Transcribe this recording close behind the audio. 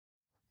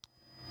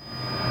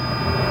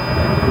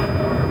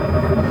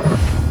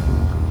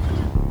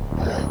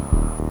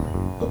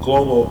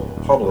global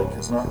public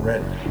is not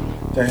ready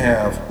to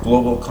have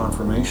global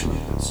confirmation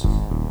of this, a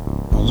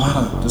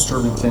lot of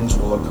disturbing things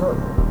will occur.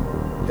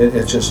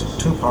 It's just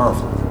too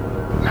powerful.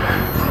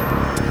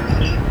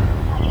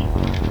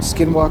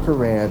 Skinwalker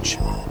Ranch.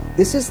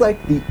 This is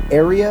like the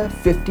Area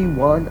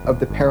 51 of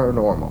the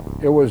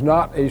paranormal. It was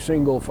not a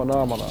single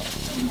phenomenon.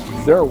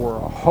 There were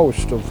a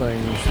host of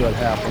things that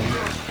happened.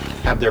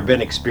 Have there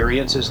been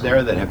experiences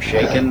there that have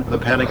shaken the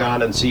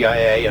Pentagon and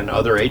CIA and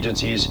other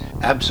agencies?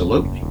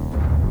 Absolutely.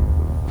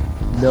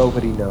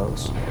 Nobody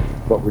knows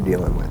what we're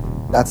dealing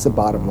with. That's the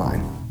bottom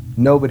line.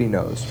 Nobody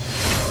knows.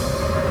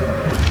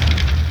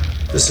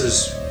 This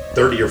is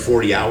 30 or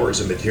 40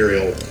 hours of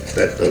material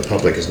that the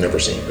public has never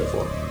seen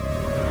before.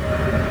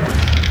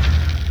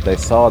 They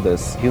saw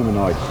this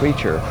humanoid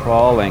creature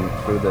crawling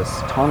through this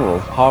tunnel,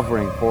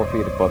 hovering 4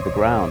 feet above the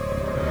ground.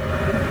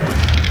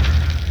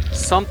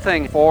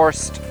 Something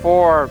forced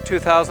 4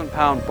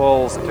 2,000-pound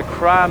bulls to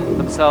cram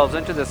themselves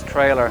into this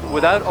trailer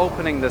without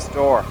opening this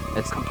door.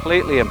 It's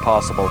completely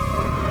impossible.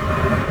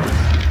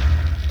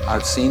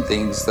 I've seen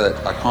things that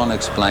I can't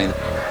explain.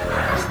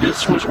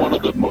 This was one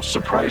of the most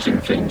surprising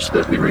things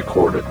that we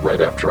recorded right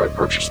after I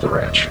purchased the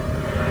ranch.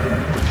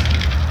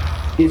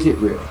 Is it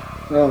real?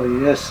 Oh,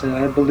 yes,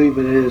 I believe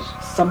it is.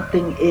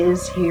 Something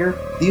is here.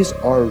 These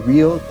are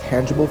real,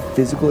 tangible,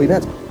 physical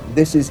events.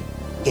 This is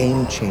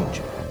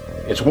game-changing.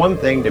 It's one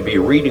thing to be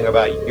reading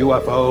about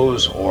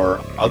UFOs or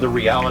other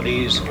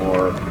realities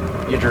or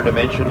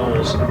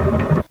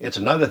interdimensionals. It's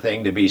another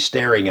thing to be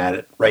staring at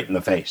it right in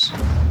the face.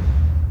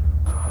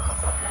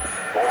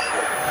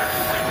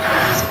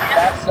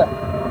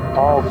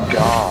 Oh,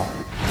 God.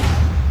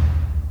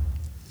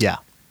 Yeah.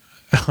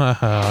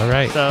 All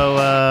right.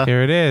 So,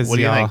 here it is. What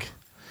do y'all. you think?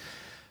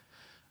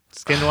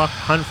 Skinwalker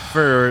hunt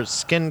for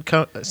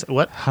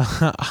what?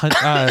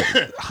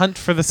 Hunt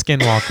for the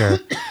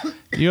Skinwalker.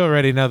 You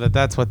already know that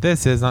that's what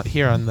this is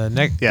here on the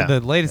the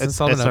latest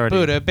installment of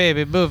Buddha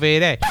Baby Movie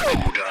Day.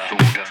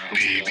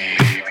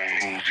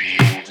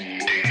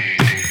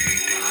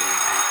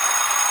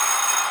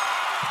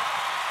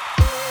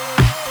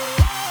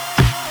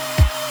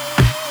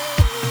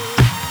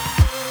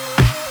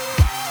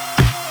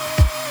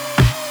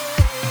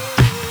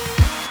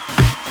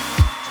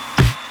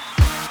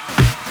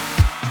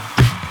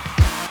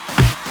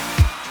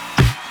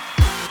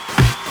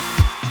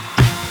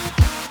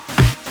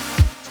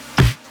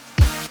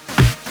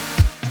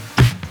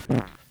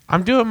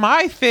 I'm doing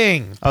my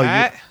thing. Oh,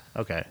 Pat.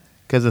 okay.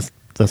 Because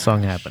the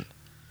song happened.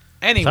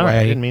 Anyway, sorry,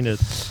 I didn't mean to.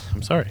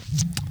 I'm sorry.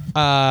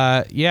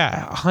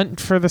 Yeah, Hunt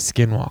for the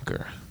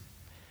Skinwalker.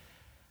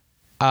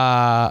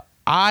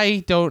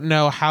 I don't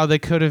know how they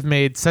could have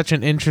made such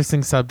an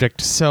interesting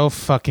subject so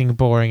fucking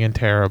boring and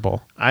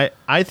terrible.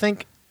 I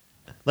think,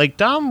 like,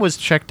 Dom was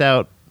checked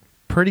out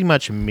pretty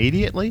much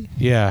immediately.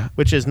 Yeah.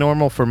 Which is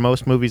normal for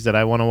most movies that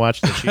I want to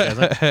watch that she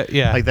doesn't.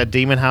 Yeah. Like that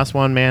Demon House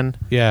one, man.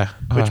 Yeah.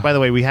 Which, by the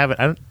way, we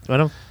haven't. I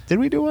don't. Did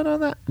we do one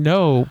on that?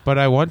 No, but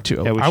I want to.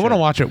 Yeah, I want to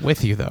watch it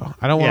with you, though.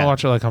 I don't want to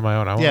watch it like on my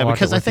own. I want to watch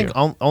because it I with think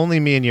you. only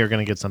me and you are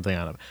going to get something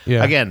out of it.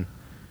 Yeah. Again,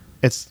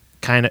 it's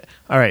kind of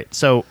all right.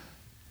 So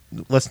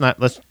let's not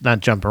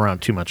jump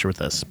around too much with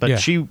this. But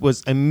she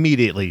was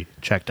immediately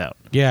checked out.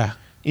 Yeah.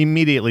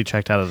 Immediately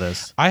checked out of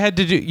this. I had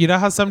to do. You know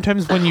how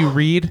sometimes when you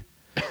read.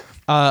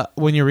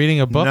 When you're reading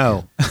a book,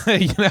 no,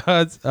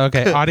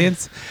 okay,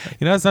 audience.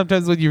 You know,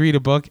 sometimes when you read a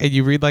book and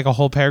you read like a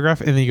whole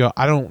paragraph and then you go,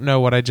 I don't know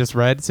what I just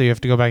read, so you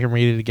have to go back and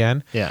read it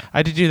again. Yeah, I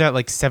had to do that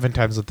like 7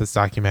 times with this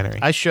documentary.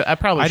 I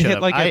probably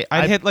should.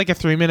 I'd hit like a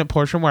 3-minute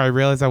portion where I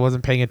realized I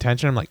wasn't paying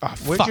attention. I'm like, oh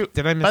fuck,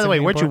 did I miss? By the way,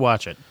 where'd you important?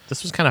 watch it?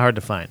 This was kind of hard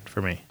to find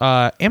for me.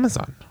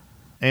 Amazon.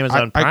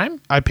 Amazon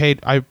Prime. I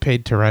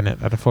paid to rent it,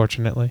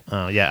 unfortunately.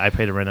 Oh yeah, I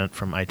paid to rent it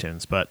from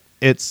iTunes, but.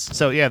 It's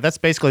so yeah. That's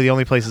basically the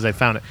only places I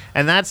found it,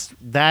 and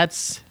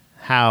that's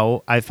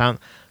how I found.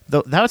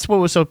 That's what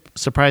was so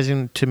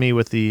surprising to me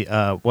with the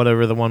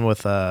whatever the one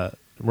with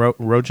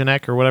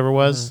Rojanek or whatever it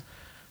was.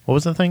 What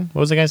was the thing? What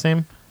was the guy's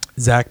name?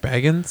 Zach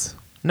Baggins.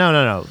 No.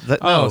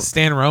 No,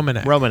 Stan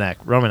Romanek.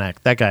 Romanek.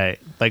 That guy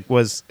it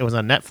was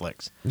on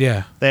Netflix.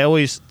 Yeah.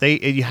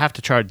 You have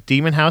to charge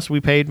Demon House. We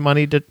paid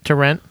money to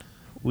rent.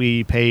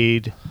 We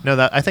paid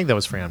I think that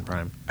was free on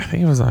Prime. I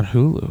think it was on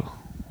Hulu.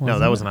 No,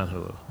 that wasn't on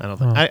Hulu. I don't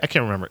think. I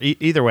can't remember.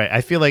 Either way,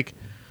 I feel like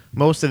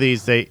most of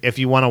these, if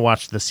you want to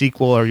watch the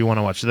sequel or you want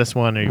to watch this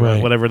one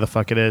or whatever the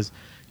fuck it is,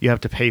 you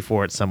have to pay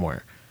for it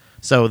somewhere.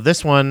 So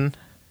this one,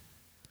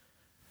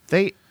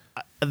 the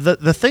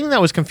thing that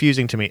was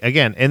confusing to me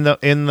again in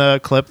the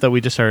clip that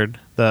we just heard,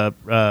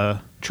 the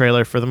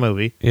trailer for the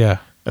movie,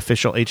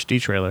 official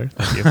HD trailer.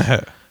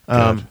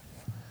 Thank you.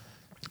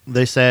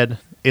 They said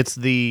it's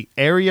the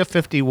Area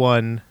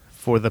 51.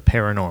 For the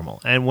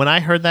paranormal. And when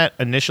I heard that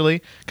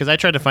initially, because I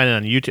tried to find it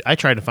on YouTube, I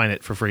tried to find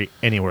it for free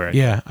anywhere.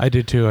 Yeah, I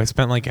did too. I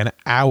spent like an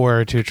hour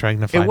or two trying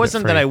to find it. It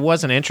wasn't that I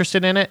wasn't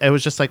interested in it. It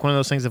was just like one of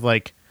those things of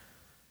like,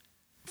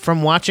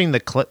 from watching the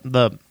clip,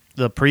 the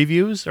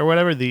previews or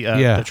whatever,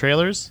 the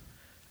trailers,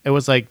 it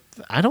was like,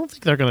 I don't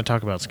think they're going to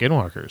talk about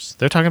skinwalkers.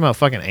 They're talking about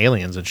fucking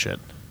aliens and shit.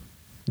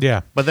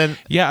 Yeah, but then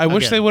I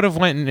wish they would have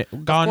went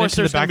and gone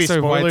into the backstory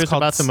of why it's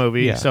called about the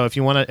movie. Yeah. So if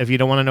you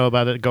don't want to know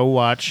about it, go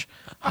watch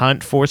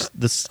Hunt for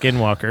the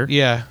Skinwalker.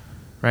 Yeah,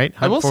 right.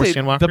 I will say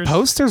the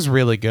poster's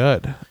really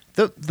good.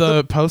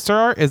 The poster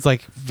art is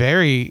like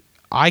very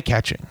eye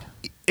catching.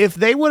 If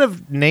they would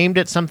have named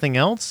it something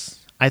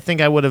else, I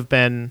think I would have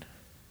been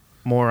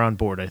more on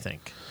board. I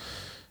think,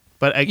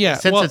 but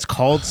since it's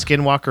called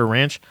Skinwalker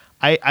Ranch,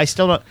 I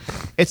still don't.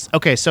 It's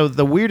okay. So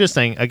the weirdest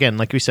thing, again,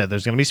 like we said,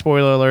 there's going to be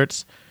spoiler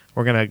alerts.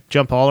 We're going to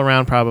jump all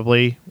around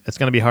probably. It's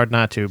going to be hard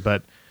not to,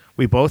 but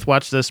we both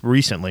watched this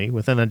recently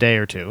within a day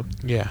or two.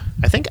 Yeah.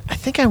 I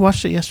think I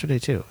watched it yesterday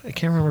too. I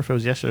can't remember if it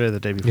was yesterday or the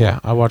day before. Yeah,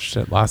 I watched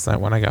it last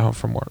night when I got home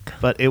from work.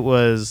 But it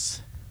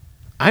was...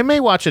 I may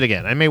watch it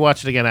again. I may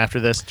watch it again after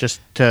this just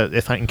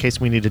in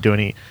case we need to do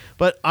any...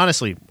 But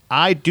honestly,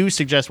 I do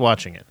suggest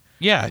watching it.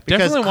 Yeah,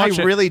 definitely watch it. Because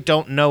I really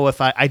don't know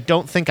if I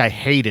don't think I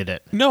hated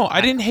it. No,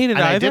 I didn't hate it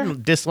either. I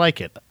didn't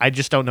dislike it. I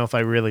just don't know if I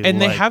really And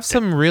they have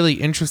some really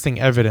interesting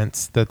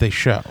evidence that they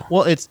show.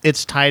 Well,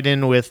 it's tied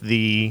in with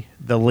the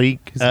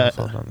leak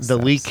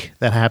leak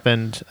that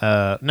happened,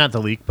 not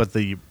the leak, but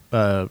the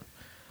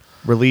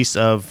release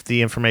of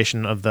the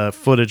information of the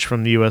footage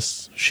from the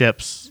US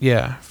ships.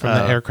 Yeah, from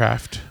the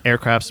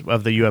aircrafts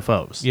of the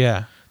UFOs.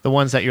 Yeah. The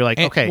ones that you're like,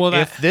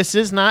 if this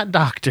is not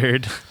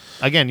doctored,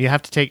 again, you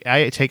have to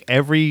take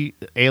every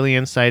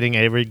alien sighting,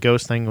 every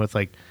ghost thing with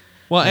like,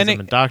 has it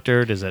been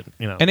doctored? Is it,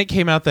 And it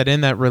came out that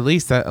in that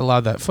release, that a lot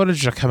of that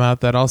footage that come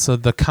out, that also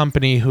the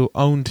company who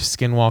owned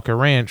Skinwalker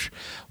Ranch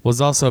was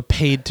also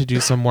paid to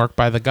do some work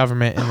by the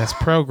government in this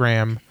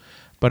program,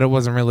 but it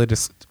wasn't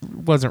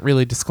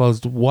really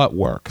disclosed what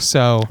work.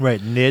 So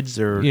right, NIDS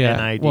or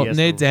NIDS. Well,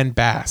 NIDS and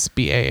BAAS,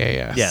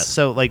 BAAS. Yeah,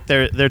 so like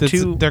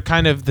they're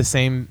kind of the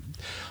same.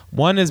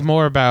 One is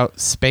more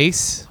about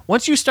space.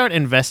 Once you start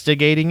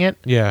investigating it,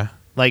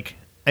 like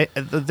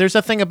there's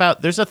a thing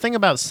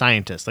about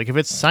scientists. Like if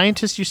it's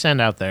scientists you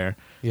send out there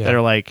that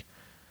are like,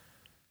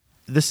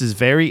 this is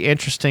very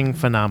interesting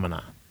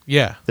phenomena.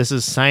 Yeah, this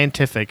is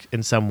scientific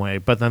in some way,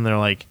 but then they're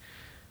like,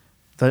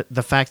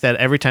 the fact that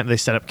every time they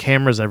set up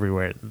cameras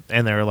everywhere,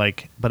 and they're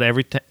like, but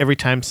every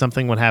time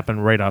something would happen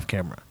right off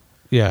camera.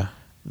 Yeah,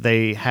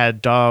 they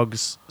had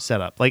dogs set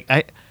up. Like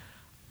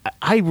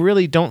I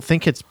really don't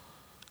think it's.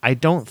 I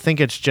don't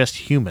think it's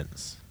just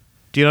humans.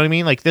 Do you know what I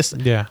mean? Like this,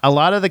 a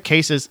lot of the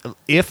cases,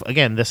 if,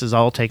 again, this is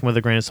all taken with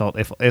a grain of salt,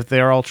 if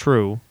they're all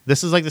true,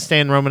 this is like the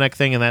Stan Romanek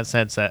thing in that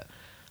sense that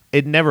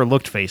it never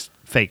looked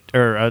faked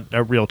or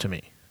real to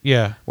me.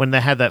 Yeah. When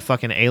they had that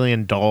fucking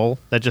alien doll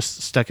that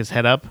just stuck his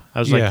head up, I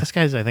was like, this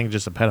guy's, I think,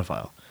 just a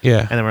pedophile. Yeah.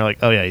 And then we're like,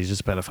 oh yeah, he's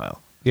just a pedophile.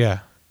 Yeah.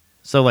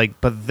 So like,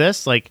 but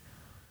this, like,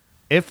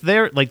 if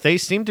they're, like, they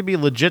seem to be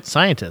legit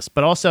scientists,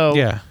 but also...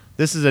 Yeah.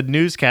 This is a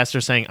newscaster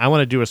saying, I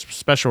want to do a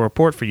special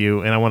report for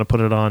you, and I want to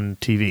put it on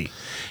TV.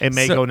 It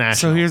may go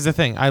national. So here's the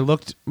thing. I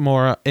looked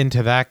more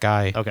into that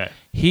guy. Okay.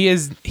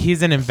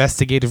 He's an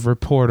investigative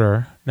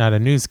reporter, not a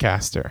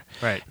newscaster.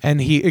 Right. And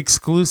he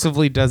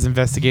exclusively does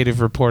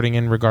investigative reporting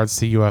in regards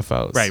to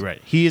UFOs. Right.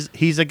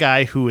 He's a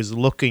guy who is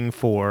looking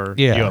for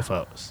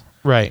UFOs.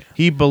 Right.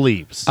 He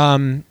believes.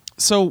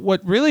 So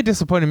what really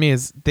disappointed me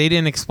is they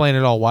didn't explain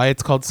at all why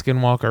it's called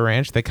Skinwalker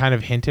Ranch. They kind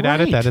of hinted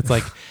at it, that it's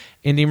like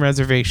Indian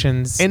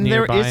reservations and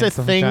there is a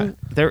thing like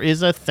there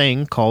is a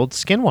thing called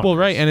Skinwalker. Well,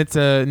 right, and it's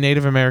a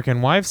Native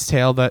American wives'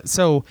 tale that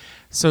so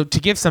to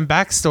give some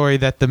backstory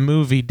that the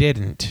movie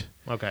didn't.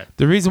 Okay.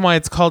 The reason why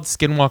it's called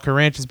Skinwalker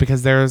Ranch is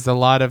because there's a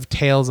lot of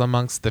tales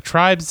amongst the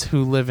tribes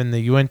who live in the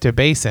Uinta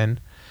Basin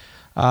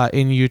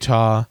in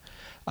Utah.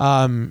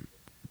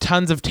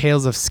 Tons of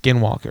tales of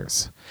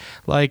skinwalkers.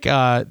 Like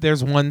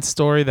there's one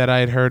story that I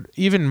had heard,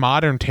 even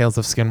modern tales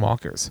of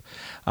skinwalkers.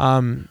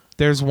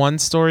 There's one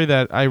story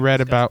that I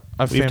read about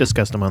we've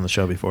discussed them on the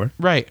show before.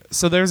 Right.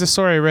 So there's a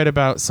story I read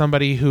about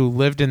somebody who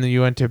lived in the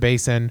Uinta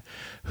Basin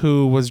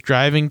who was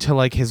driving to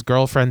like his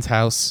girlfriend's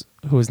house,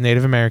 who was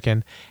Native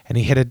American, and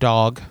he hit a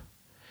dog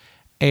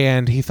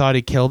and he thought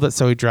he killed it,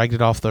 so he dragged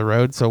it off the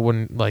road so it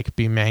wouldn't like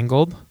be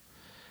mangled,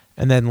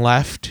 and then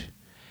left.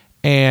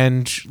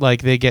 And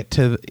like they get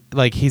to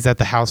like he's at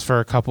the house for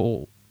a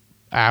couple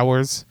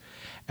hours,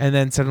 and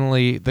then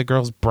suddenly the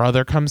girl's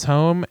brother comes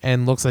home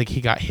and looks like he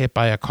got hit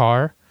by a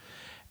car,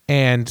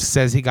 and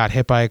says he got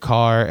hit by a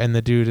car, and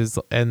the dude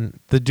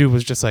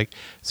was just like,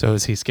 so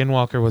is he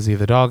Skinwalker? Was he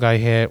the dog I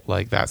hit?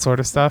 Like that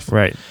sort of stuff.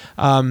 Right.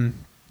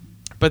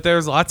 But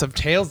there's lots of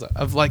tales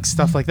of like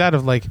stuff like that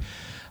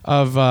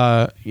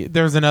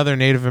there's another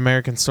Native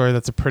American story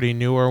that's a pretty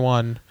newer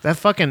one. That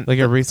fucking like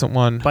a recent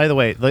one. By the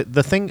way,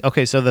 the thing.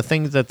 Okay, so the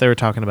things that they were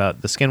talking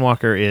about, the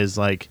Skinwalker is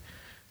like,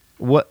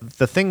 what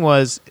the thing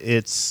was.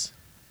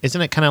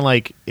 Isn't it kind of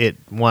like it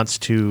wants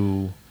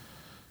to,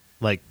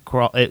 like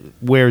crawl? It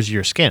wears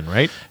your skin,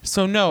 right?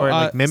 So no, or it,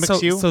 like,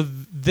 mimics you. So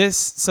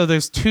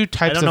there's two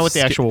types. I don't know what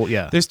the actual.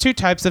 There's two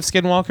types of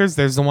skinwalkers.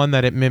 There's the one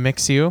that it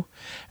mimics you,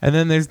 and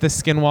then there's the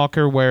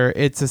skinwalker where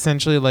it's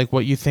essentially like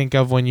what you think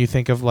of when you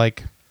think of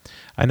like.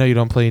 I know you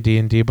don't play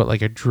D&D, but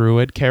like a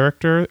druid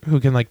character who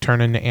can like turn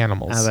into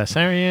animals.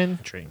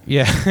 Abasarian tree.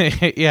 Yeah,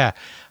 yeah.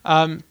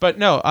 But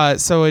no,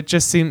 so it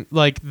just seemed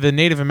like the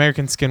Native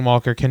American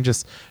skinwalker can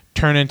just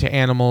turn into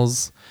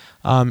animals,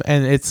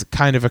 and it's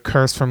kind of a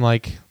curse from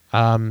like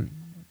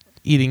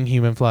eating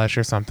human flesh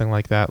or something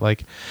like that,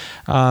 like,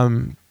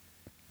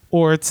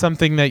 or it's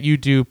something that you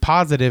do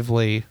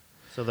positively.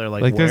 So they're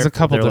like there's a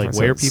couple different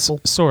were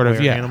people, sort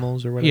of, yeah,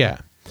 animals or whatever.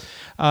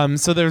 Yeah.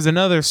 So there's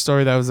another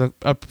story that was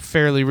a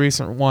fairly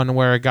recent one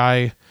where a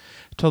guy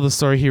told the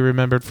story he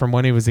remembered from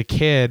when he was a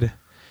kid.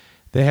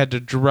 They had to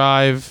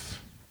drive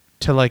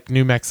to like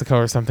New Mexico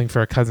or something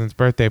for a cousin's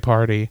birthday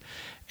party,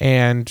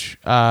 and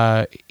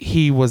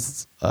he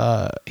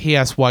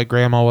asked why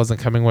grandma wasn't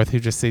coming with. He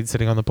just stayed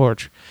sitting on the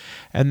porch,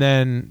 and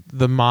then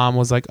the mom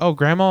was like, "Oh,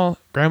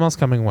 grandma's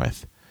coming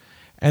with,"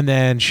 and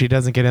then she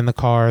doesn't get in the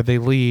car. They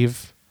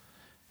leave,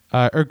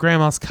 or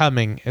grandma's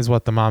coming is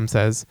what the mom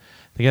says.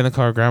 They get in the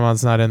car.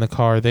 Grandma's not in the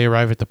car. They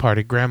arrive at the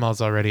party.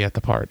 Grandma's already at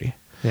the party.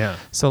 Yeah.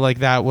 So like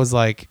that was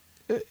like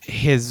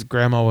his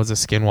grandma was a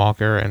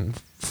skinwalker and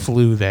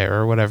flew there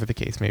or whatever the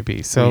case may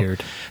be. So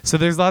Weird. So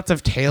there's lots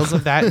of tales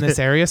of that in this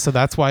area. So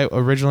that's why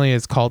originally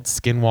it's called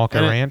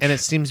Skinwalker Ranch. And it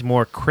seems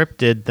more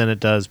cryptid than it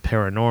does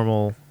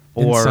paranormal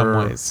or in some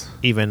ways.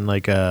 Even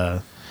like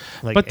a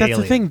but that's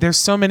alien. the thing. There's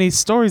so many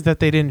stories that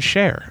they didn't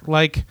share.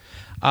 Like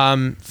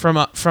from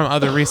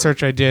other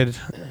research I did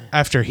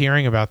after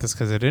hearing about this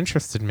because it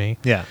interested me.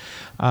 Yeah.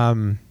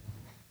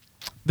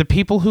 The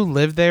people who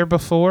lived there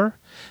before,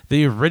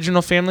 the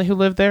original family who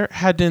lived there,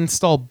 had to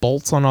install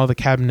bolts on all the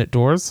cabinet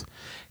doors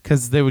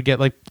because they would get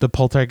like the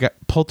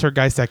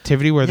poltergeist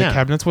activity where the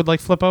cabinets would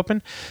like flip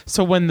open.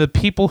 So when the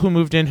people who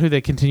moved in, who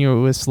they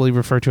continuously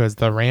refer to as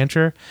the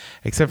rancher,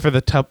 except for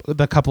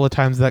the couple of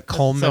times that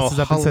Cole messes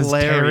up and says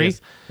Terry,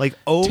 like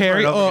over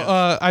Terry, and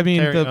over I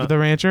mean Terry, the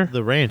rancher,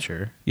 the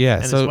rancher, yeah.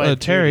 And So his wife,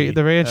 Terry, Judy,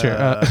 the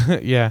rancher,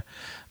 yeah.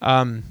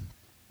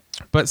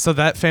 But so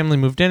that family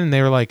moved in and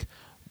they were like,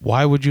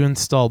 why would you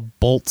install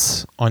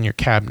bolts on your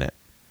cabinet?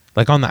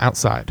 Like on the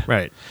outside.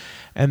 Right.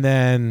 And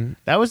then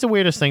that was the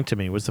weirdest thing to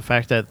me was the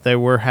fact that they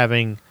were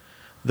having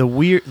the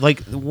weird,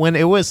 like when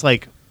it was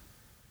like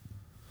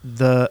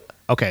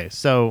okay,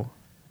 so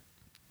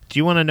do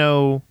you want to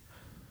know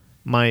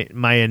my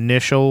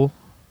initial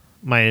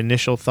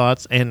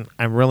thoughts? And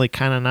I'm really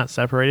kind of not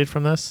separated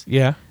from this.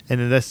 Yeah.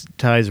 And this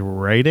ties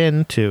right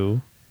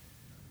into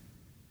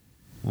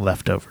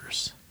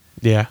Leftovers.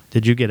 Yeah.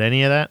 Did you get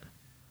any of that?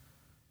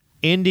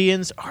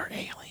 Indians are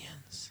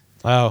aliens.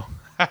 Oh.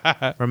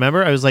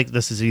 Remember? I was like,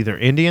 this is either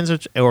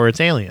Indians or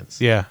it's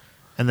aliens. Yeah.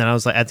 And then I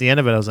was like, at the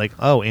end of it, I was like,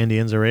 oh,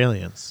 Indians are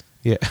aliens.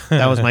 Yeah.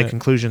 That was my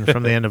conclusion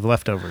from the end of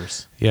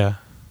Leftovers. Yeah.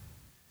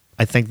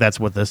 I think that's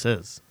what this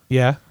is.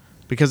 Yeah.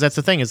 Because that's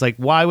the thing. Is like,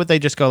 why would they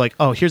just go like,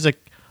 oh, here's a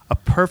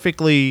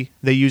perfectly,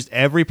 they used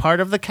every part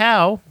of the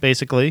cow,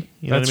 basically.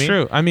 You know That's what I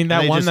mean? true. I mean,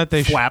 that one that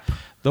they flap.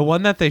 The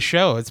one that they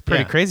show, it's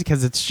pretty crazy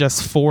because it's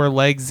just 4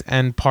 legs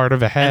and part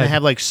of a head. And they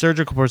have like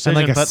surgical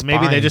precision, like but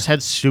maybe they just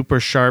had super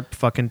sharp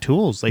fucking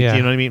tools. Like, you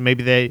know what I mean?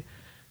 Maybe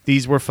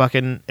these were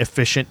fucking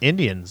efficient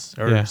Indians.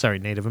 Or, sorry,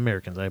 Native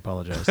Americans. I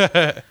apologize.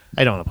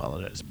 I don't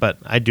apologize, but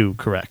I do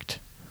correct.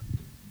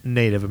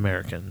 Native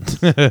Americans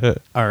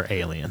are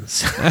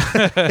aliens.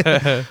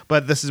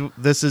 But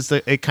this is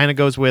it kind of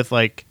goes with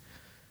like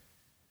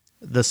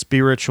the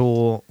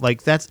spiritual,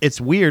 like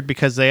it's weird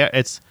because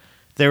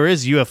there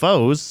is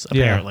UFOs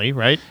apparently,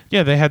 right?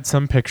 Yeah, they had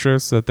some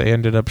pictures that they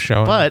ended up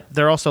showing. But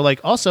they're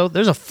also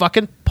there's a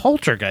fucking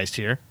poltergeist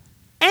here.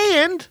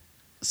 And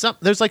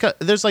there's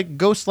like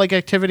ghost-like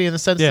activity in the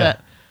sense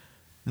that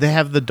they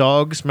have the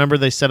dogs. Remember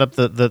they set up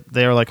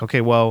they're like,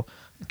 okay, well,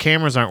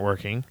 cameras aren't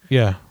working.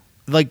 Yeah.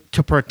 Like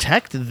to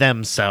protect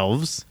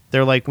themselves,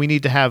 they're like, we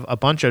need to have a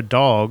bunch of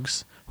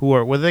dogs who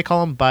are, what do they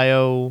call them?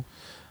 Bio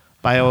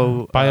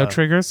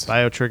triggers?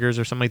 Bio triggers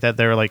or something like that.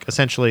 They're like,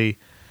 essentially,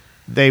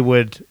 they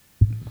would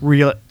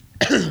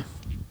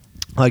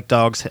like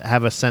dogs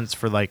have a sense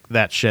for like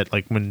that shit,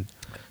 like when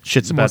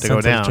shit's about to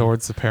go down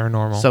towards the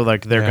paranormal. So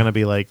like they're gonna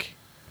be like,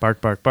 bark,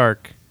 bark,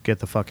 bark, get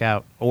the fuck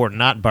out, or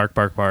not bark,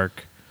 bark,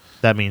 bark.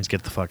 That means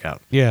get the fuck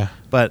out. Yeah.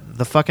 But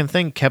the fucking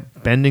thing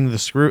kept bending the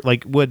screw,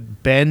 like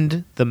would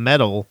bend the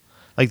metal.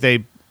 Like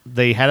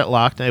they had it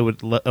locked and it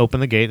would open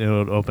the gate and it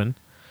would open.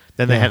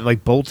 Then they had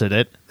like bolted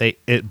it.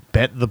 It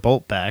bent the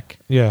bolt back.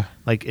 Yeah.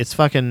 Like it's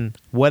fucking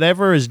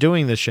whatever is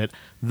doing this shit.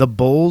 The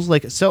bulls,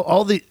 like, so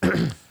all the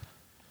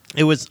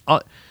it was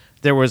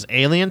there was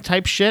alien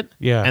type shit,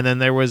 and then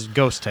there was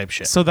ghost type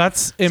shit. So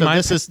that's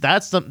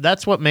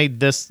that's what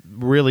made this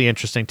really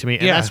interesting to me,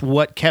 and that's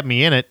what kept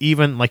me in it.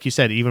 Even like you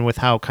said, even with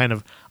how kind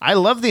of I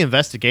love the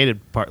investigative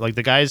part. Like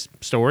the guy's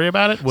story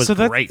about it was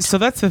great. So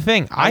that's the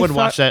thing. I would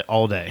watch that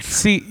all day.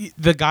 See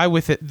the guy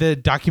with it, the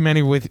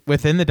documentary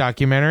within the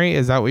documentary.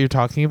 Is that what you're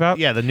talking about?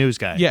 Yeah, the news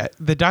guy. Yeah,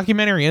 the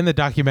documentary in the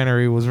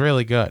documentary was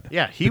really good.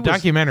 Yeah,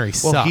 documentary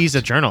sucked. Well, he's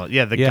a journalist.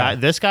 Yeah, guy,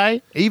 this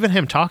guy, even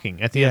him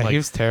talking at the end, like, he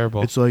was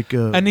terrible. It's like,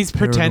 and he's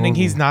pretending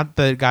he's not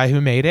the guy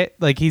who made it.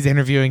 Like he's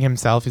interviewing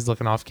himself. He's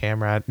looking off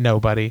camera at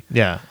nobody.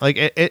 Yeah, like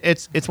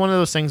it's one of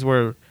those things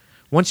where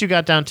once you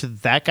got down to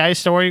that guy's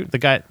story, the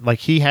guy, like,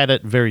 he had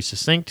it very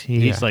succinct.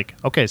 He's like,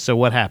 okay, so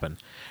what happened?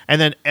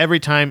 And then every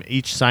time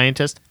each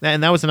scientist,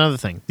 and that was another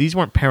thing. These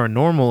weren't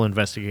paranormal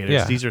investigators.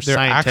 Yeah, These are they're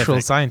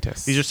actual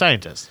scientists. These are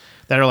scientists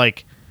that are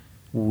like,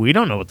 we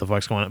don't know what the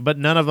fuck's going on. But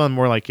none of them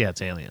were like, yeah,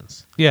 it's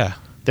aliens. Yeah.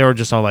 They were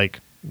just all like,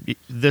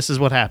 this is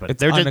what happened.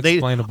 It's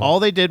unexplainable.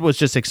 All they did was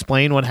just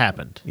explain what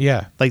happened.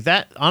 Yeah. Like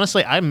that,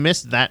 honestly, I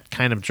missed that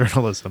kind of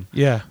journalism.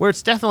 Yeah. Where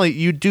it's definitely,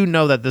 you do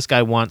know that this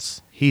guy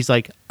he's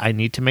like, I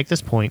need to make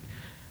this point,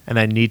 and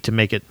I need to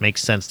make it make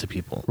sense to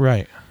people.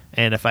 Right.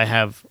 And if I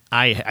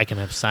can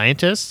have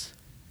scientists,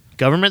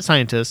 government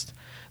scientists.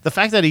 The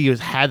fact that he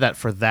had that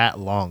for that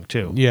long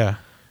too. Yeah.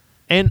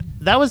 And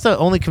that was the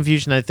only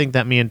confusion I think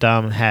that me and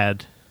Dom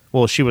had.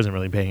 Well, she wasn't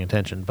really paying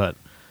attention, but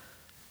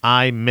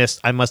I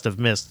must have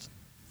missed.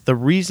 The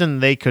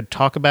reason they could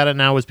talk about it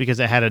now was because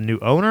it had a new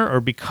owner,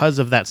 or because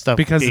of that stuff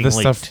because being of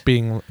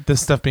leaked? the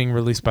stuff being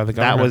released by the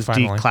government. That was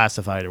finally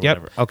declassified or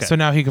whatever. Okay. So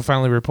now he can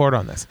finally report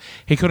on this.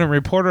 He couldn't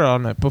report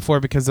on it before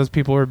because those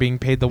people were being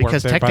paid the work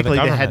because there by the technically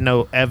government. they had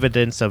no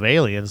evidence of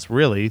aliens.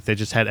 Really, they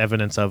just had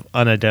evidence of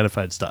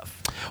unidentified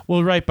stuff.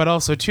 Well, right, but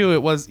also too,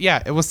 it was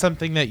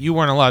something that you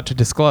weren't allowed to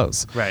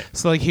disclose. Right.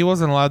 So like he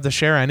wasn't allowed to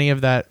share any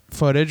of that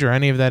footage or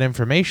any of that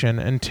information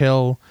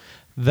until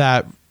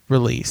that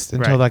released,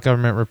 until that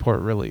government report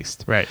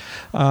released. Right.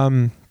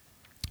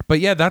 But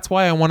yeah, that's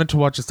why I wanted to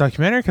watch this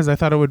documentary, because I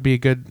thought it would be a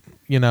good,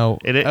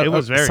 it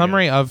was very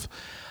summary good.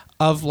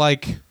 of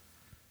like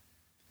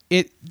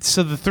it.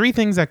 So the three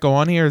things that go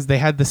on here is they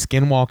had the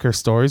Skinwalker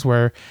stories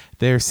where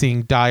they're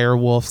seeing dire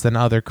wolves and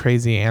other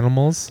crazy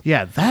animals.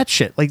 Yeah, that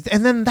shit.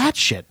 And then that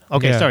shit.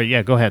 Okay, Yeah. sorry.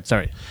 Yeah, go ahead.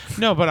 Sorry.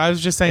 No, but I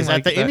was just saying, Is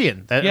like that the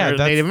Indian? Or that's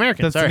Native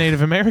American? That's Sorry. the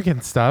Native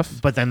American stuff.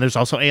 But then there's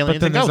also aliens. But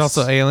then and there's ghosts.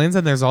 also aliens,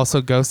 and there's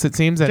also ghosts. It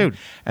seems, Dude,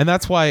 and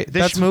that's why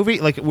this movie,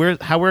 like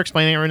how we're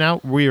explaining it right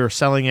now, we are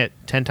selling it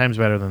 10 times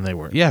better than they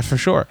were. Yeah, for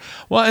sure.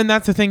 Well, and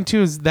that's the thing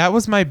too, is that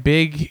was my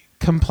big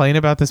complaint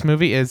about this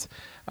movie is,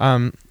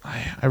 I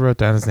wrote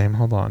down his name.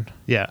 Hold on.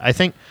 Yeah, I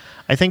think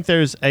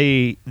there is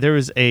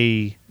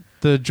a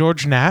the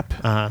George Knapp,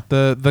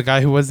 the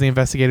guy who was the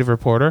investigative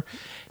reporter.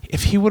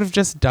 If he would have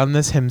just done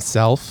this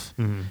himself,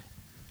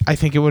 I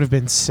think it would have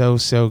been so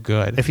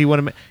good. If he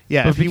would have,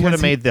 if he would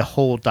have made the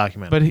whole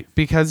documentary, but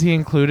because he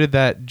included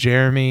that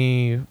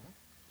Jeremy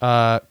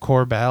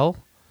Corbell,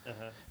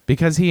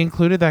 because he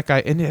included that guy,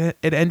 and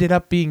it ended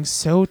up being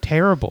so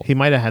terrible. He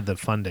might have had the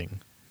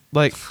funding.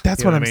 Like,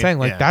 that's what I'm saying.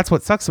 Like, that's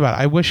what sucks about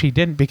it. I wish he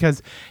didn't,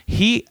 because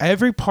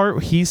every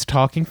part he's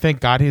talking, thank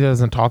God he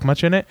doesn't talk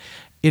much in it.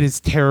 It is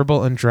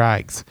terrible and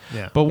drags.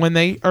 Yeah. But when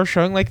they are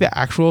showing like the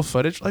actual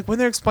footage, like when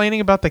they're explaining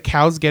about the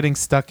cows getting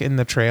stuck in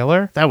the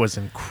trailer, that was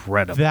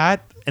incredible. And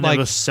like, it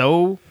was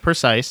so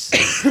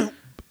precise,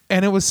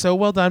 and it was so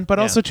well done. But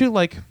also too,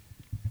 like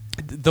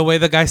the way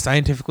the guy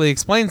scientifically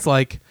explains,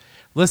 like,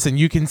 listen,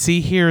 you can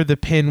see here the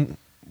pin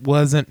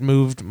wasn't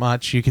moved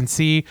much. You can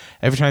see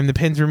every time the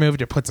pin's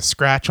removed, it puts a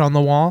scratch on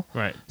the wall.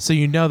 Right. So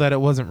you know that it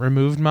wasn't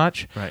removed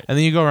much. Right. And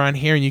then you go around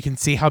here and you can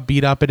see how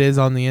beat up it is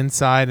on the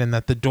inside, and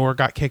that the door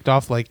got kicked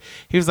off. Like,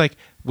 he was like,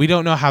 we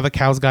don't know how the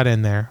cows got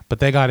in there, but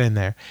they got in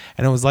there.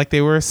 And it was like they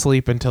were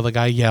asleep until the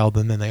guy yelled,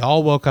 and then they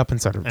all woke up and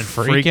started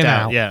freaking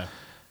out. Yeah.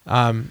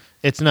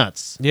 It's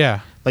nuts. Yeah.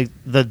 Like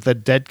the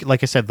dead,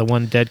 like I said, the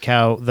one dead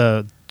cow,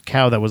 the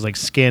cow that was like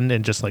skinned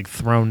and just like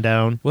thrown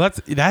down. Well,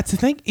 that's the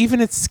thing. Even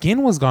its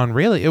skin was gone.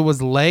 Really, it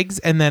was legs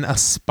and then a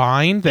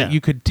spine that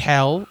you could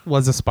tell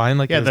was a spine.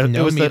 Like, there was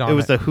no meat on it. It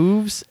was the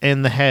hooves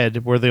and the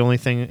head were the only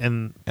thing,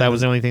 and that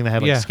was the only thing that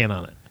had like skin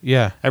on it.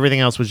 Yeah.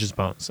 Everything else was just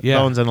bones. Yeah.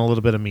 Bones and a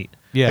little bit of meat.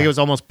 Yeah. Like, it was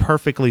almost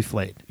perfectly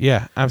flayed.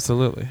 Yeah,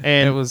 absolutely.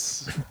 And it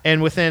was,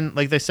 and within,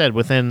 like they said,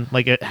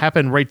 like it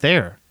happened right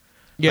there.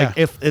 Yeah. Like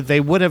if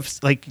they would have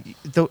like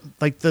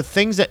the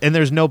things that, and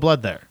there's no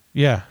blood there.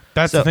 Yeah.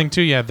 That's the thing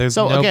too. Yeah, there's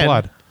no again,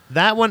 blood.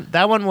 That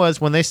one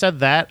was, when they said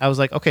that, I was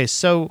like, okay,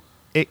 so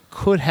it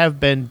could have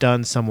been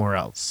done somewhere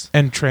else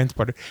and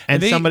transported,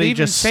 and somebody they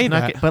just say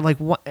snuck that. it. But like,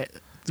 what?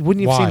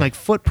 Wouldn't you have seen like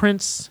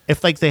footprints?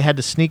 If like they had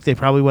to sneak, they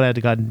probably would have had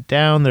to gotten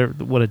down there.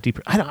 What a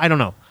deeper. I don't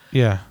know.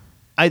 Yeah.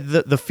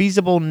 The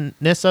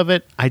feasibleness of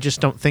it, I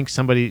just don't think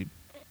somebody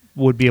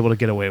would be able to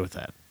get away with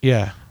that.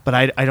 Yeah. But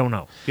I don't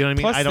know. You know what I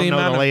mean? Plus, I don't the know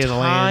amount the lay of of the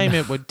land. time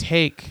it would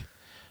take.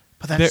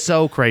 But that's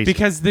so crazy.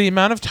 Because the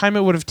amount of time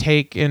it would have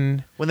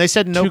taken when they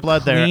said no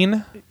blood clean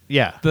there.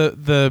 Yeah.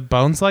 The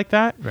bones like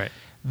that. Right.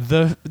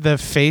 The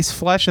face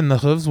flesh and the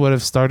hooves would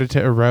have started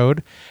to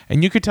erode,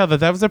 and you could tell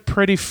that was a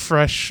pretty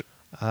fresh.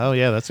 Oh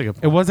yeah, that's a good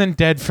point. It wasn't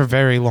dead for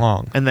very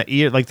long. And the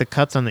ear, like the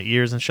cuts on the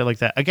ears and shit like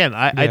that. Again,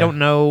 I don't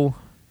know.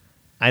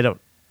 I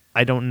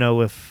don't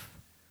know if.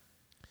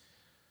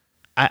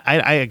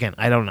 I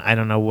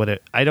don't know what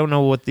it. I don't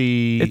know what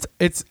the.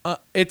 It's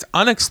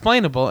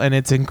unexplainable, and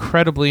it's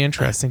incredibly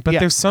interesting. But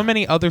there's so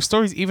many other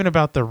stories, even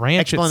about the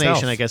ranch explanation,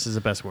 itself. I guess, is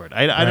the best word.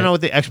 I don't know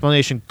what the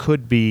explanation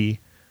could be.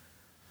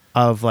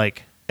 Of I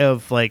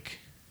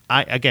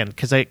again,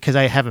 because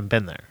I haven't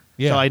been there.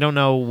 Yeah. So I don't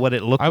know what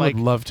it looked like. I would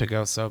love to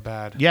go so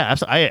bad. Yeah,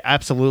 I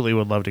absolutely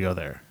would love to go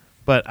there.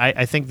 But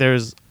I think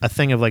there's a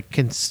thing of like,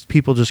 can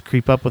people just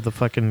creep up with a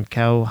fucking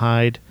cow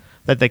hide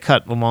that they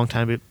cut a long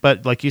time?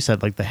 But like you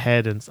said, like the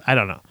head, and I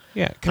don't know.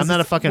 Yeah, I'm not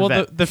a fucking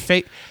vet.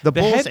 The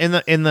bulls in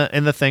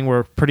the thing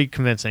were pretty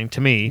convincing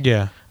to me.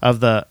 Yeah. Of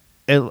the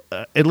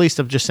at least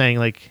of just saying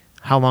like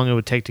how long it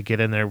would take to get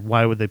in there.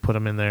 Why would they put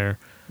them in there?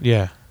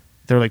 Yeah.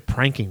 They're like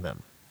pranking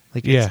them.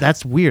 Like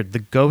that's weird. The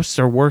ghosts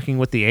are working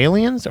with the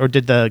aliens, or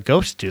did the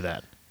ghosts do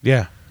that?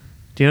 Yeah.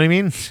 Do you know what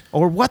I mean?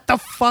 Or what the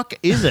fuck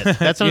is it?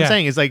 That's what I'm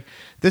saying. It's like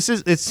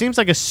it seems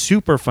like a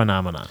super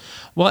phenomenon.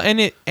 Well,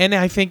 and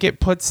I think it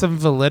puts some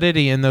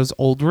validity in those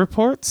old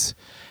reports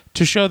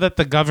to show that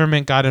the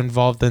government got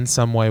involved in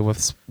some way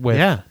with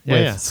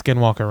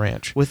Skinwalker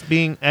Ranch. With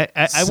being,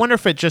 I wonder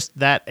if it just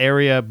that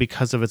area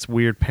because of its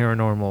weird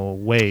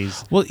paranormal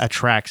ways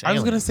attracts. I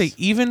was gonna say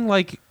even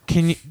like,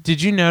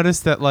 did you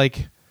notice that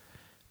like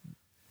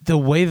the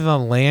way the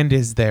land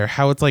is there,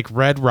 how it's like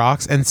red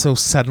rocks and so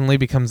suddenly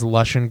becomes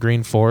lush and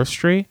green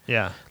forestry?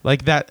 Yeah,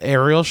 like that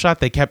aerial shot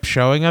they kept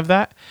showing of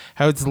that,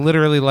 how it's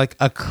literally like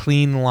a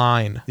clean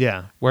line.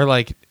 Yeah, where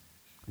like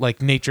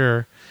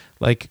nature.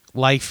 Like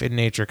life in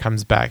nature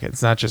comes back.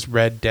 It's not just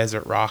red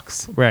desert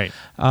rocks. Right.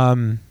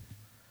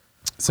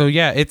 So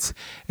yeah, it's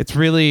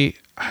really,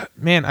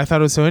 man, I thought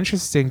it was so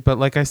interesting, but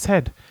like I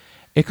said,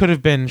 it could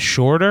have been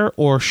shorter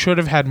or should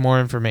have had more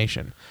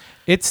information.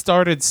 It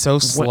started so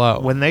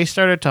slow. When they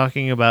started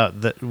talking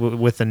about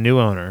with the new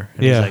owner,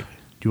 and he's like,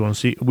 do you want to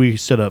see, we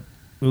set up,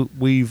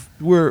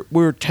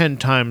 we're 10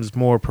 times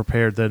more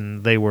prepared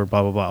than they were,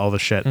 blah, blah, blah, all the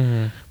shit.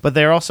 Mm-hmm. But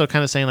they're also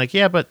kind of saying like,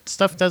 yeah, but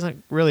stuff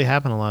doesn't really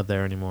happen a lot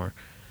there anymore.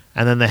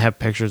 And then they have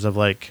pictures of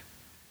like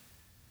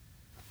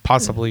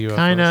possibly UFOs.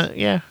 Kind of,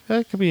 yeah.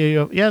 That could be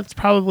a UFO. Yeah, it's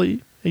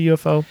probably a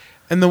UFO.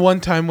 And the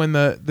one time when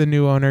the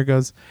new owner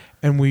goes,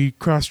 and we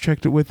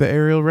cross-checked it with the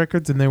aerial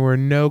records, and there were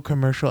no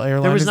commercial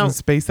airliners in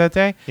space that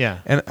day.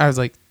 Yeah. And I was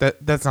like,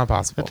 that's not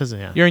possible. That doesn't,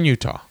 yeah. You're in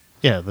Utah.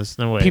 Yeah, there's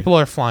no way. People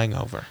are flying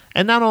over.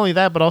 And not only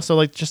that, but also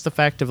like just the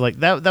fact of like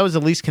that was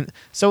at least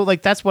so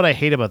like that's what I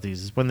hate about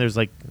these is when there's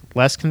like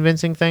less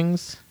convincing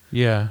things.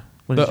 Yeah.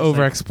 The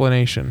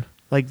over-explanation.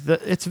 Like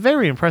it's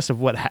very impressive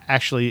what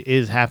actually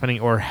is happening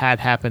or had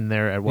happened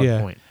there at what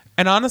point.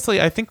 And honestly,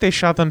 I think they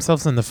shot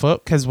themselves in the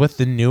foot because with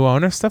the new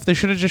owner stuff, they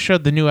should have just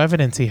showed the new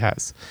evidence he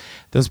has.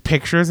 Those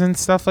pictures and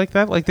stuff like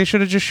that, like they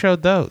should have just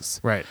showed those.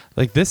 Right.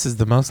 Like this is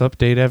the most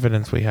updated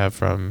evidence we have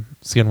from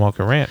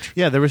Skinwalker Ranch.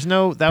 Yeah, there was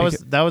no that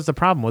was the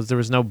problem was there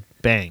was no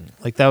bang.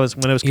 Like that was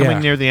when it was coming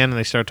near the end and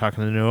they started talking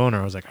to the new owner,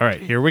 I was like, all right,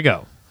 here we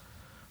go.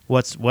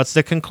 What's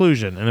the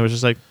conclusion? And it was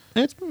just like,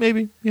 it's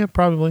maybe, yeah,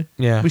 probably.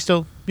 Yeah.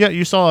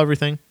 You saw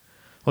everything.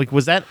 Like,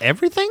 was that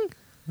everything?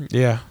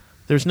 Yeah.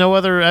 There's no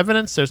other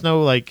evidence. There's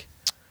no like.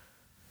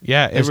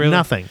 Yeah, there's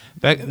nothing.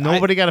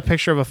 Nobody got a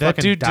picture of a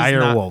fucking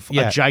dire wolf,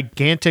 a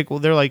gigantic.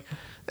 They're like,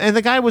 and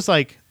the guy was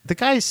like, the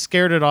guy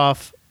scared it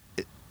off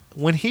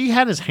when he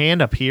had his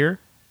hand up here.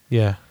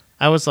 Yeah,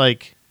 I was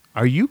like,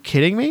 are you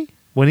kidding me?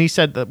 When he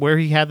said that where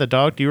he had the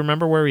dog, do you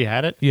remember where he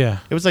had it? Yeah,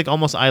 it was like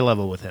almost eye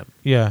level with him.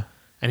 Yeah,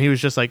 and he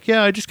was just like,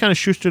 yeah, I just kind of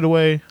shooshed it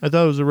away. I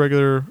thought it was a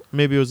regular,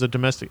 maybe it was a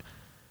domestic.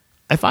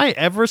 If I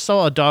ever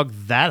saw a dog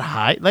that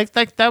high, like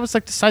that was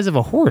like the size of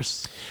a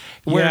horse.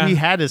 Where he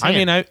had his hand. I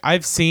mean,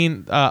 I've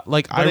seen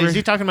like Irish. Is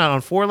he talking about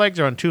on 4 legs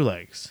or on 2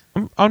 legs?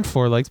 On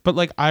 4 legs, but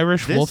like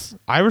Irish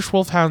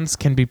wolfhounds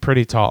can be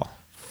pretty tall.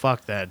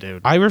 Fuck that,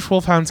 dude. Irish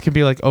wolfhounds can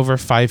be like over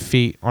 5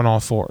 feet on all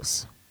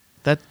fours.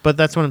 But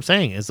that's what I'm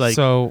saying. Is like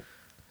so.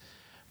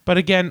 But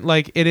again,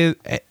 like it is.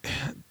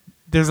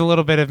 There's a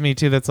little bit of me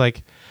too that's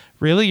like,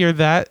 really, you're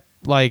that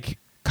like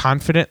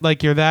confident,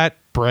 like you're that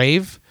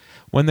brave.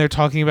 When they're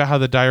talking about how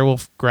the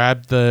direwolf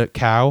grabbed the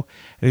cow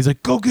and he's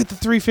like, go get the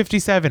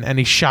 357, and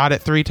he shot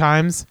it 3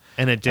 times,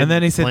 and it didn't. And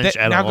then he said,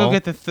 now go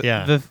get the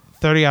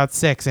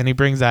 30-06, and he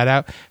brings that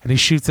out and he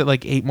shoots it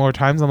like 8 more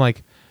times. I'm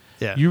like,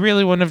 yeah, you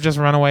really wouldn't have just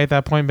run away at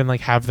that point and been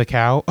like, have the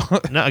cow?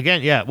 No,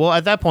 again, yeah. Well,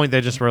 at that point they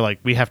just were like,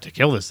 we have to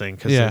kill this thing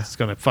because it's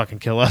gonna fucking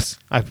kill us.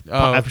 I've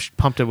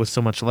pumped it with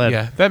so much lead.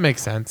 Yeah, that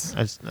makes sense.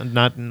 Let's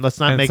not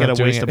make it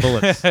a waste of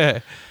bullets.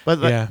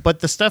 But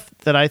the stuff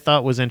that I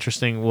thought was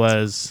interesting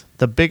was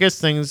the biggest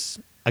things.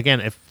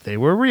 Again, if they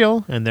were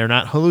real and they're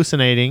not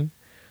hallucinating,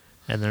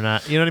 and they're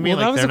not, you know what I mean?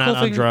 Like they're not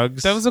on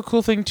drugs. That was a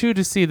cool thing too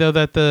to see, though,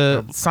 that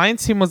the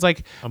science team was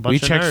like, we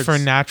checked for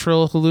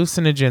natural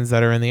hallucinogens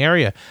that are in the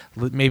area,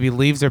 maybe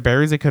leaves or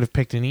berries they could have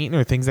picked and eaten,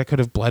 or things that could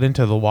have bled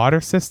into the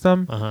water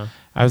system.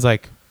 I was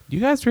like,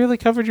 you guys really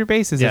covered your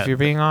bases, if you're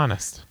being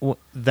honest.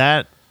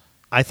 That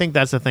I think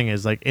that's the thing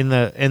is like in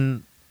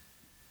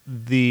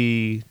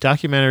the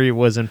documentary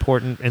was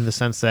important in the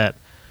sense that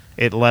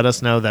it let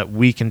us know that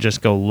we can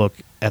just go look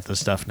at the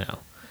stuff now.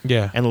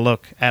 Yeah, and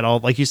look at all,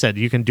 like you said,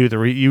 you can do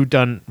you've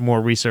done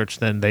more research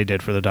than they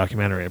did for the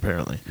documentary.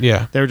 Apparently,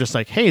 yeah, they were just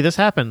like, "Hey, this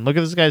happened. Look at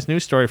this guy's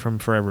news story from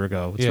forever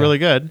ago. It's really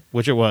good,"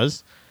 which it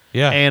was.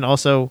 Yeah, and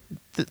also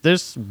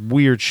there's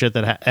weird shit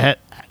that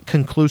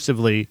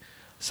conclusively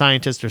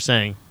scientists are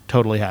saying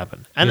totally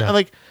happened. And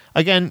like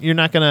again, you're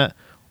not gonna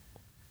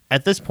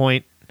at this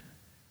point.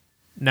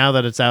 Now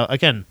that it's out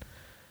again,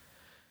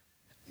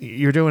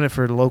 you're doing it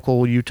for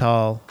local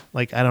Utah.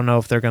 Like I don't know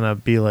if they're gonna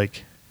be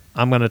like,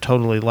 I'm going to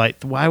totally lie.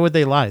 Why would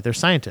they lie? They're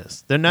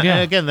scientists. They're not.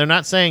 Again, they're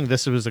not saying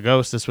this was a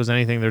ghost. This was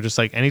anything. They're just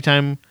like,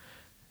 anytime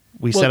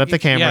We set up the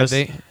cameras.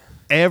 Yeah,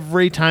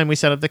 Every time we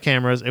set up the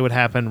cameras, it would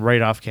happen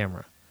right off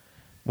camera.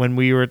 When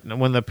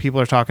the people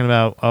are talking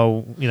about,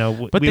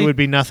 we would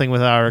be nothing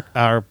with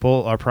our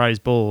prize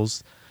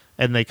bulls,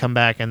 and they come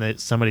back and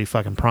somebody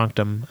fucking pronked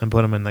them and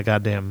put them in the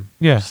goddamn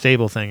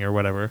stable thing or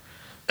whatever.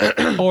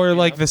 Or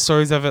like the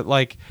stories of it,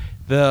 like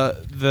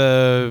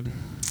the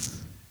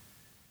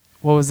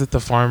what was it? The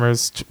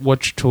farmers,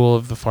 which tool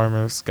of the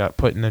farmers got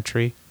put in a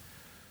tree?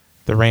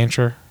 The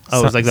rancher.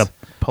 Oh, it was like the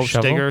post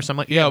digger or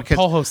something. Yeah,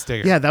 pole host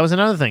digger. Yeah, that was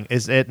another thing.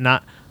 Is it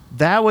not?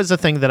 That was a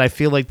thing that I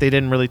feel like they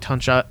didn't really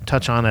touch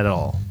on at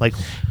all. Like,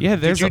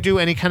 did you do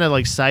any kind of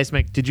like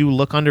seismic? Did you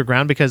look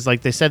underground? Because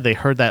like they said, they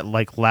heard that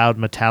like loud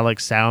metallic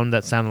sound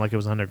that sounded like it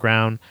was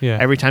underground. Yeah.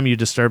 Every time you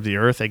disturb the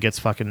earth,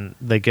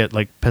 they get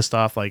like pissed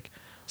off. Like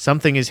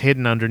something is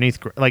hidden underneath.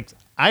 Like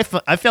I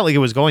felt like it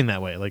was going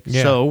that way. Like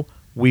so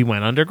we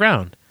went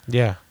underground.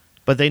 Yeah.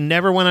 But they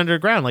never went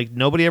underground. Like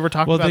nobody ever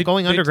talked about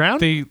going underground.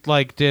 They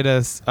like did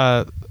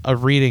a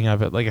reading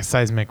of it, like a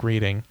seismic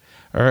reading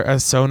or a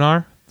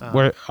sonar.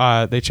 Where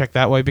they check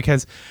that way,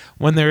 because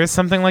when there is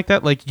something like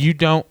that, like you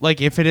don't like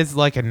if it is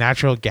like a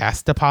natural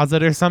gas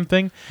deposit or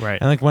something,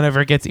 right? And like whenever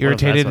it gets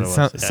irritated and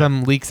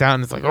some leaks out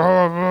and it's like,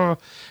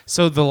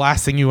 so the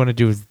last thing you want to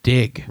do is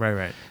dig,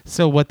 right.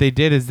 So what they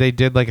did is they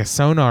did like a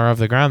sonar of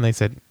the ground. They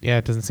said, yeah,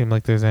 it doesn't seem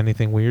like there's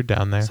anything weird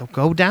down there. So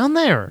go down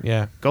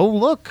there, go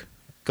look,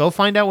 go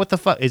find out what the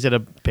fuck is it. A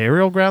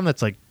burial ground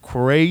that's like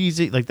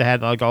crazy, like they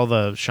had like all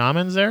the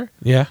shamans there.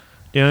 Yeah,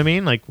 you know what I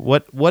mean? Like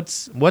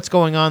what's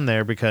going on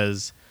there?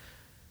 Because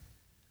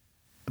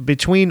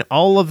between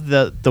all of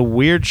the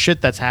weird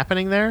shit that's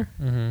happening there,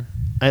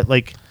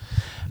 because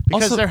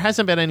also, there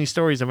hasn't been any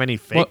stories of any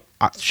fake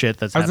shit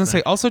that's happening. I was gonna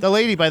say also the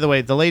lady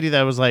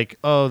that was like,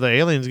 oh, the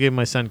aliens gave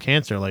my son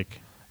cancer, like,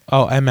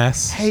 oh,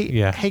 MS.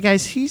 Hey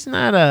guys, he's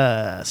not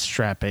a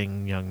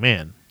strapping young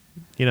man,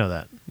 you know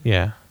that.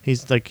 Yeah,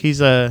 he's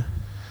a.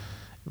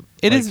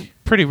 It is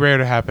pretty rare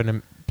to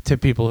happen to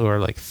people who are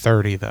like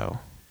 30 though.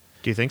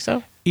 Do you think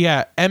so?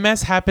 Yeah,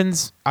 MS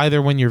happens either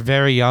when you're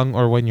very young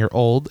or when you're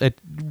old. It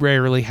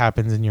rarely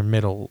happens in your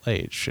middle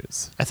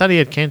ages. I thought he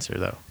had cancer,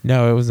 though.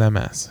 No, it was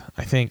MS.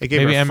 I think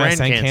maybe MS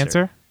and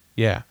cancer.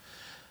 Yeah.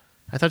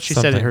 I thought she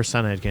said that her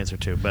son had cancer,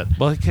 too. But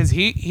well, because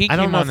he came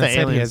on and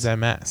said he has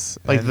MS.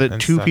 Like the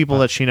two people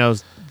that she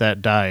knows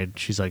that died,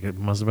 she's like, it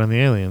must have been the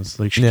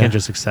aliens. Like, she can't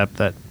just accept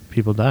that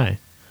people die.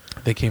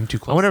 They came too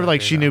close. I wonder if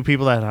like she knew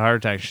people that had heart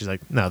attacks. She's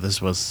like, no, this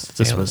was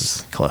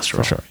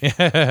cholesterol.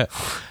 For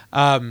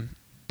sure.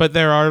 But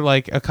there are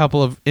like a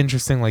couple of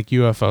interesting like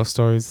UFO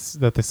stories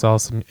that they saw,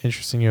 some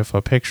interesting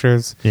UFO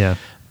pictures. Yeah.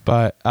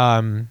 But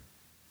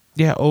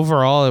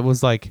overall it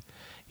was like,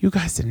 you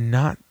guys did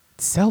not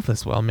sell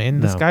this well, man.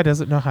 This guy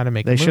doesn't know how to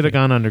make a movie. They should have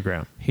gone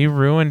underground. He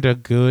ruined a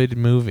good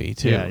movie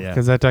too. Yeah.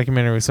 Because that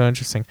documentary was so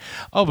interesting.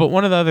 Oh, but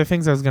one of the other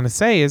things I was going to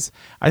say is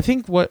I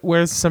think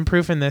where's some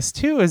proof in this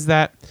too is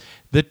that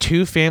the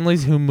two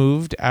families who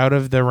moved out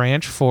of the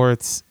ranch for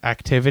its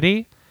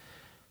activity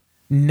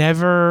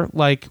never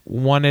like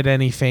wanted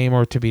any fame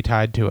or to be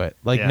tied to it.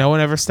 Like no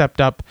one ever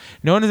stepped up.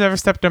 No one has ever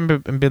stepped up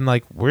and been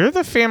like, we're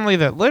the family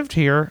that lived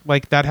here.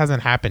 Like that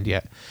hasn't happened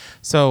yet.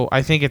 So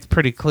I think it's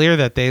pretty clear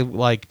that they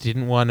like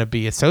didn't want to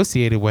be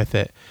associated with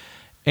it.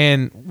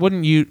 And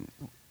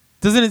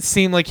doesn't it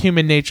seem like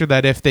human nature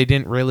that if they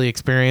didn't really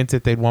experience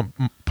it, they'd want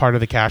part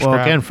of the cash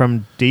grab? Again,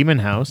 from Demon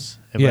House,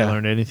 if I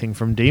learned anything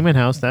from Demon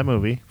House, that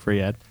movie,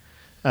 free ad,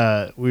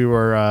 we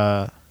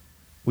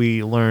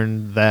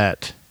learned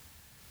that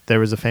there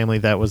was a family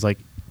that was like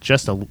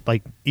just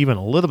even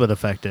a little bit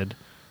affected.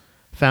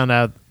 Found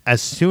out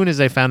as soon as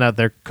they found out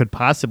there could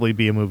possibly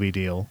be a movie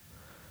deal,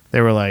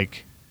 they were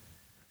like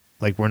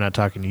we're not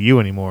talking to you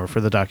anymore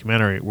for the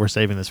documentary. We're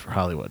saving this for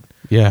Hollywood.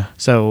 Yeah.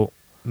 So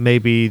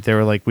maybe they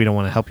were like, we don't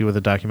want to help you with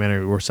the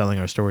documentary. We're selling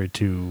our story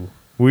to.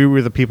 We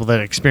were the people that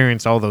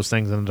experienced all those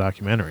things in the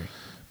documentary.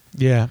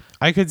 Yeah,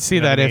 I could see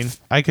that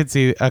if I could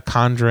see a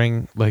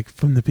Conjuring, like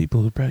from the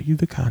people who brought you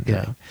the Conjuring.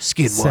 Yeah.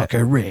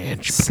 Skinwalker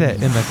Ranch. Set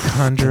in the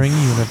Conjuring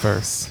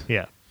universe.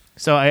 Yeah.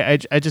 So I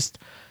just,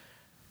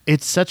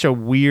 it's such a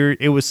weird,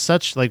 it was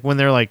such like when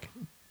they're like,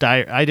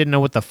 I didn't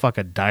know what the fuck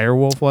a dire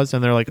wolf was,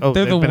 and they're like, oh,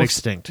 they've been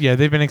extinct. Yeah,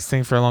 they've been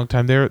extinct for a long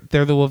time. They're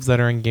the wolves that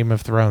are in Game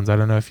of Thrones. I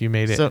don't know if you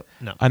made it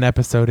an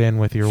episode in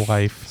with your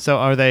wife. So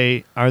are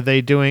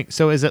they doing,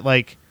 so is it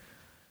like,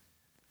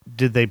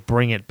 did they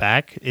bring it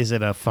back? Is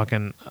it a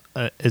fucking?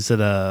 Is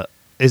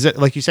it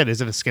like you said?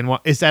 Is it a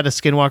skinwalker? Is that a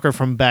skinwalker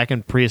from back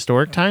in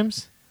prehistoric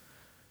times?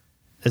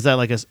 Is that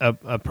like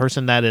a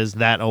person that is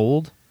that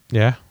old?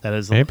 Yeah, that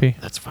is maybe.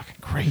 That's fucking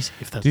crazy.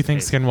 If that's do you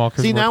think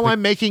skinwalkers? See, now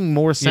I'm making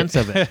more sense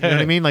of it. You know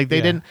what I mean? Like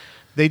they didn't.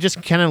 They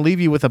just kind of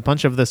leave you with a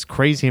bunch of this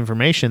crazy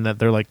information that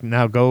they're like,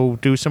 now go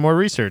do some more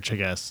research, I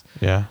guess.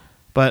 Yeah.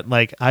 But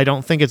like, I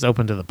don't think it's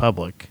open to the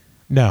public.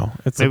 No,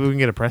 maybe we can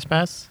get a press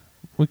pass.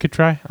 We could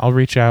try. I'll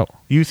reach out.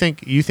 You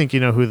think you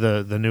know who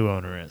the new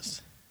owner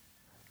is?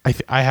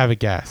 I have a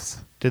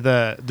guess. Did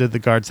the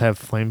guards have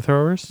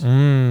flamethrowers?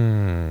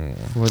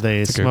 Were they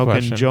That's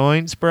smoking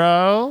joints,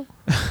 bro?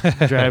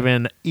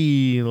 Driving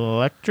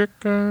electric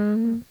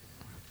cars?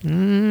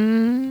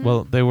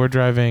 Well, they were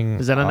driving.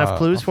 Is that enough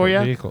clues for off-road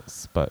you?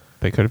 Vehicles, but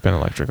they could have been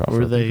electric off-road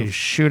Were they vehicles.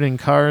 shooting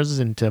cars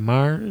into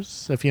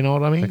Mars, if you know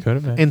what I mean? They could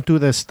have been. Into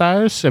the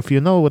stars, if you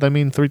know what I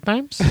mean 3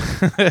 times?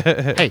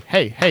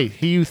 hey,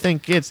 you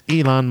think it's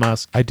Elon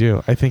Musk. I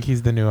do. I think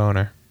he's the new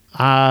owner.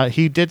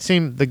 He did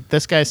seem,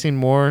 this guy seemed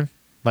more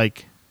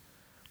like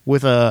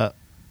with a,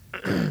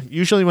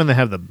 usually when they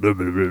have the blah,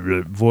 blah, blah,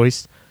 blah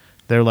voice,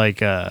 they're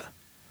like,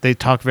 they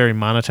talk very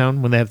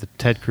monotone when they have the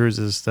Ted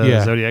Cruz's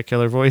Zodiac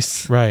Killer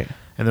voice. Right.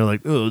 And they're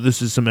like, oh,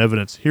 this is some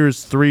evidence.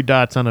 Here's 3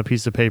 dots on a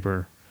piece of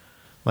paper.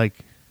 Like,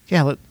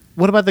 yeah,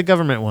 what about the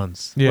government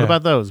ones? Yeah. What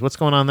about those? What's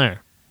going on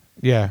there?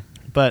 Yeah.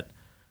 But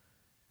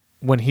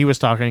when he was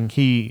talking,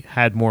 he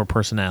had more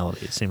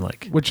personality, it seemed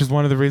like. Which is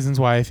one of the reasons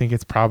why I think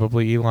it's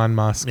probably Elon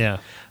Musk. Yeah.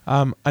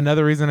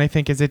 Another reason I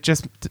think is it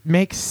just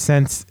makes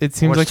sense. It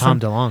seems like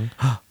Tom DeLonge.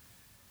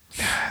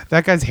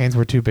 That guy's hands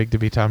were too big to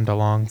be Tom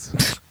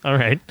DeLonge's. All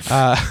right.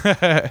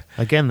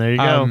 Again, there you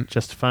go.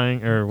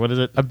 Justifying, or what is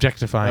it?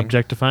 Objectifying.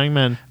 Objectifying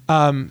men.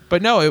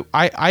 But no,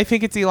 I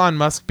think it's Elon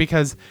Musk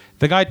because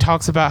the guy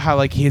talks about how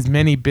like he has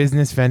many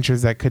business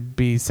ventures that could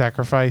be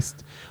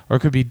sacrificed or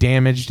could be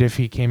damaged if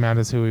he came out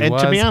as who he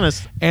was. And to be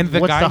honest, and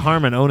what's the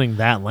harm in owning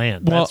that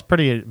land? Well, that's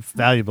pretty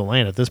valuable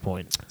land at this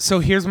point. So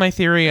here's my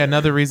theory,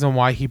 another reason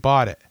why he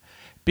bought it.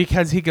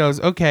 Because he goes,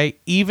 okay,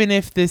 even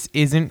if this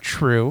isn't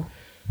true,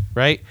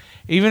 right?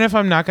 Even if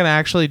I'm not going to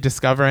actually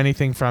discover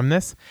anything from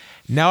this,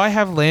 now I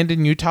have land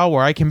in Utah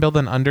where I can build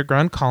an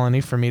underground colony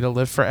for me to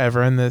live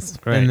forever in this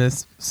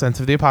sense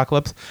of the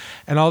apocalypse.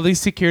 And all these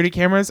security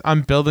cameras,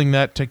 I'm building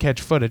that to catch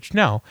footage.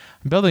 No,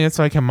 I'm building it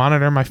so I can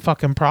monitor my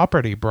fucking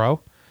property,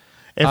 bro.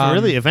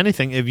 If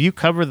anything, if you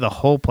cover the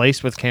whole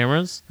place with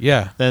cameras,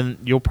 then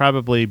you'll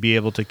probably be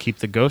able to keep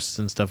the ghosts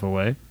and stuff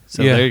away.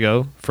 So there you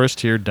go, first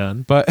tier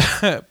done. But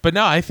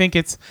no, I think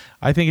it's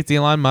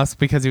Elon Musk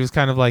because he was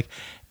kind of like,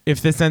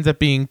 if this ends up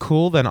being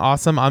cool, then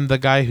awesome. I'm the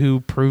guy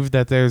who proved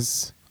that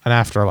there's an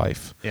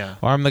afterlife. Yeah.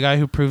 Or I'm the guy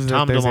who proves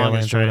that there's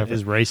aliens or whatever. Tom DeLonge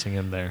is racing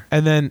him there.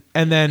 And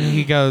then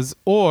he goes,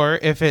 or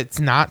if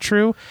it's not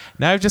true,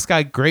 now I've just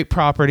got great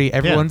property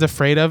everyone's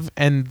afraid of,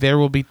 and there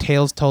will be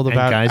tales told and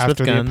about guys after with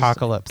the guns,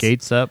 apocalypse.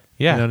 Gates up.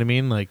 Yeah. You know what I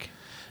mean? Like,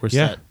 we're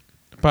set.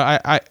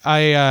 But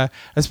I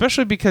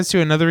especially because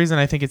too, another reason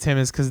I think it's him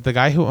is because the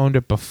guy who owned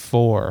it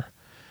before,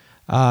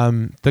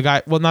 not the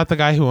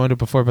guy who owned it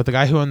before, but the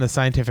guy who owned the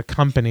scientific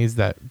companies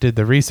that did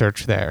the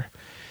research there,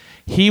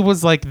 he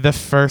was like the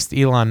first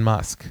Elon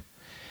Musk.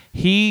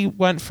 He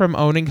went from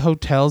owning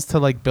hotels to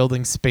like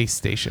building space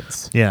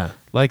stations. Yeah.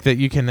 Like that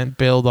you can then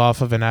build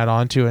off of and add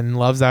on to, and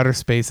loves outer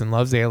space and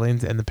loves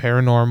aliens and the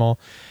paranormal.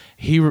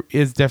 He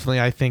is definitely,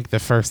 I think, the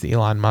first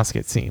Elon Musk,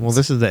 it seems. Well,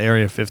 this is the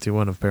Area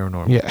 51 of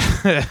paranormal.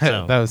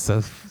 Yeah. That was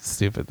so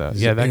stupid, though.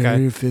 Yeah, that guy.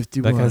 Area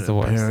 51 that guy's the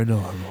worst.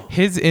 Paranormal.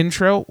 His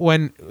intro,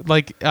 when,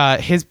 like,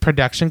 his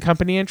production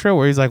company intro,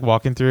 where he's, like,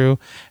 walking through,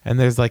 and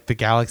there's, like, the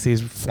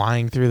galaxies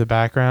flying through the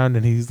background,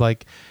 and he's,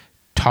 like,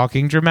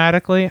 talking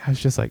dramatically. I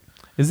was just like,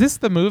 is this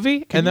the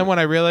movie? And then when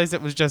I realized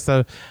it was just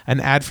an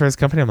ad for his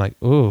company, I'm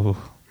like, ooh.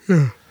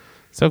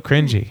 So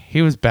cringy.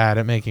 He was bad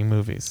at making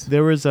movies.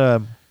 There was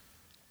a...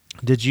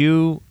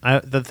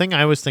 the thing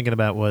I was thinking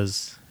about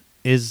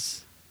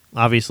is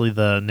obviously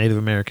the Native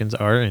Americans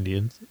are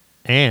Indians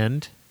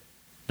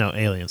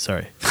aliens,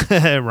 sorry.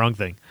 Wrong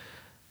thing.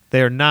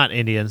 They are not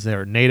Indians. They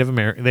are Native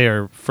American. They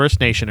are First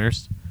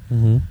Nationers.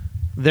 Mm-hmm.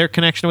 Their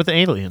connection with the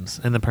aliens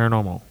and the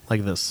paranormal,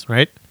 like this,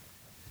 right?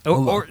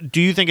 Or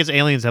do you think it's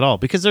aliens at all?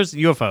 Because there's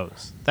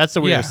UFOs. That's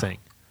the weirdest thing,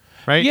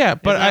 right? Yeah,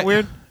 but Isn't that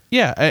weird?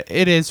 Yeah,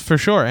 it is for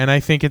sure. And I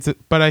think it's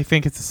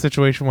a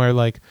situation where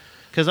like,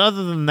 because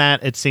other than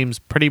that, it seems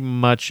pretty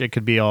much it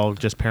could be all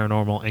just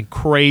paranormal and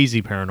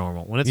crazy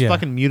paranormal. When it's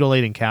fucking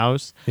mutilating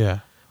cows,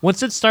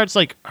 once it starts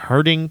like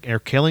hurting or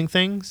killing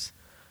things,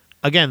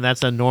 again,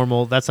 that's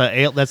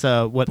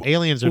what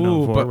aliens are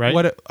known for, right?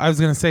 What I was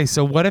gonna say.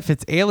 So what if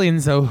it's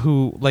aliens though,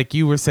 who, like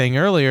you were saying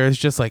earlier, is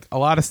just like a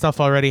lot of stuff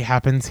already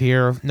happens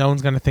here. No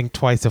one's gonna think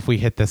twice if we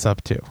hit this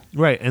up too.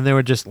 Right, and they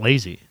were just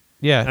lazy.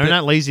 Yeah, they're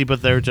not lazy,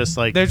 but they're just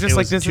like this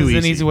is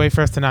an easy way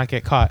for us to not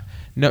get caught.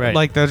 No,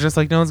 like they're just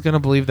like no one's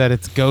gonna believe that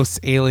it's ghosts,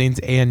 aliens,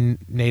 and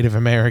Native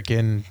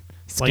American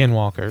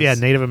skinwalkers. Like, yeah,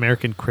 Native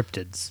American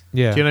cryptids.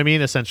 Yeah, do you know what I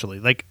mean? Essentially,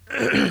 like,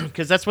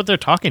 because that's what they're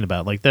talking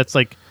about. Like that's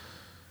like,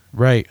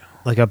 right,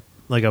 like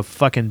a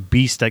fucking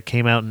beast that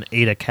came out and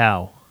ate a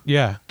cow.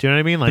 Yeah, do you know what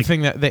I mean? Like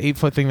the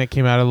 8-foot thing that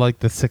came out of like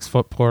the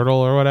 6-foot portal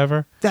or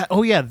whatever. That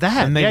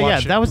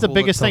that was the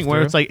biggest thing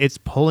where it's like it's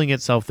pulling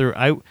itself through.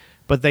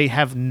 But they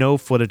have no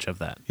footage of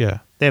that. Yeah.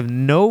 They have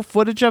no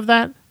footage of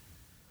that?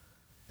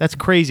 That's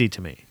crazy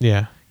to me.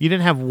 Yeah. You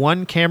didn't have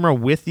one camera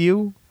with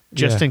you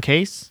just in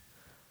case?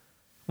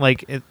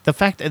 Like, the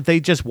fact that they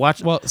just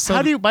watch... Well, so,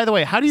 how do you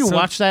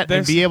watch that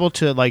and be able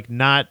to, like,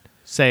 not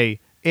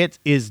say, it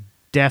is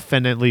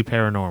definitely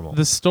paranormal?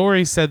 The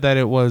story said that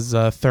it was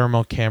a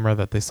thermal camera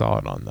that they saw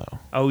it on, though.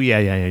 Oh, yeah,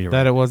 you're right.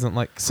 That it wasn't,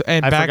 like...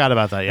 I forgot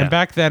about that, yeah. And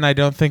back then, I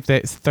don't think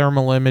that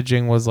thermal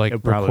imaging was, like,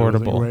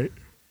 recordable.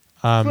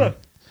 Right.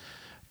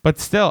 But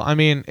still, I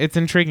mean, it's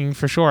intriguing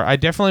for sure. I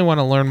definitely want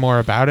to learn more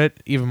about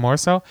it, even more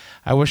so.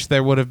 I wish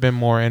there would have been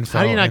more info.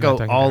 How do you not in go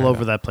that all documentary, over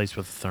though. that place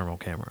with a thermal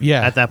camera?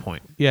 Yeah. At that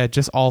point. Yeah,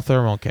 just all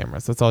thermal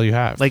cameras. That's all you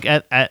have. Like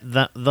at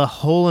the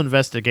whole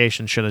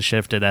investigation should have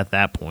shifted at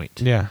that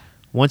point. Yeah.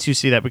 Once you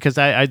see that, because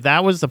I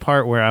that was the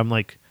part where I'm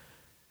like,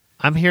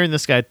 I'm hearing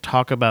this guy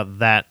talk about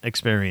that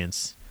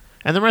experience,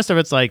 and the rest of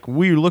it's like,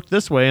 we looked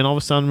this way, and all of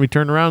a sudden we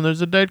turned around, and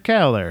there's a dead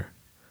cow there.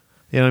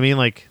 You know what I mean?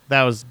 Like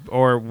that was,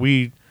 or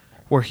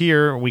we're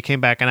here, we came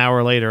back an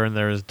hour later, and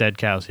there's dead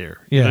cows here.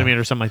 You know what I mean,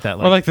 or something like that.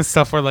 Or like the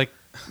stuff where like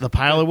the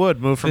pile of wood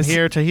moved from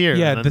here to here.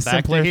 Yeah, and then the back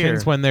simpler to here.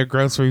 things when their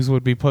groceries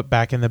would be put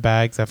back in the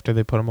bags after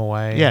they put them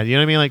away. Yeah, you know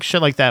what I mean? Like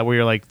shit like that, where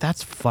you're like,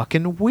 that's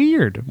fucking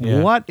weird.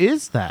 Yeah. What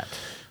is that?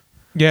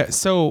 Yeah.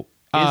 So is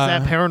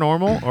that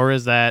paranormal or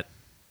is that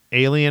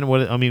alien?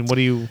 What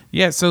do you?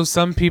 Yeah. So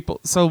some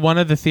people. So one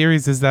of the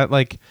theories is that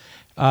like,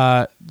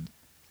 the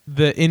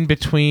in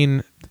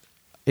between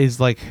is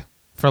like,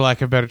 for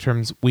lack of better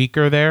terms,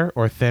 weaker there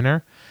or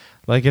thinner.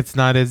 Like it's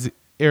not as,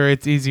 or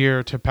it's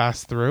easier to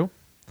pass through.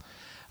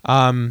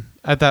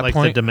 At that like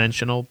point, the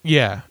dimensional.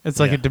 Yeah, it's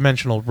like Yeah. a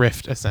dimensional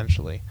rift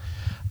essentially.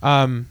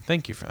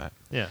 Thank you for that.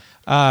 Yeah.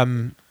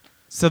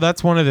 So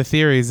that's one of the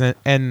theories,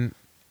 and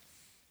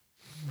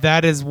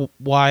that is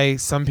why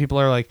some people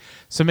are like,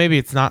 so maybe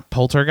it's not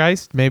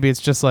poltergeist, maybe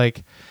it's just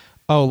like,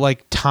 oh,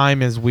 like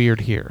time is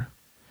weird here.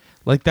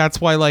 Like that's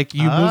why like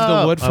you move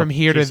the wood from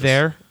here Jesus. to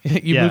there.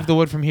 You Yeah. move the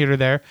wood from here to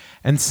there,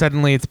 and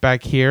suddenly it's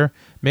back here.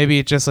 Maybe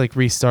it just like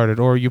restarted,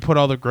 or you put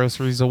all the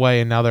groceries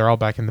away and now they're all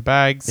back in the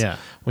bags. Yeah.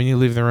 When you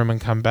leave the room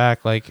and come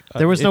back, like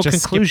There was it no just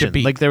skipped a conclusion.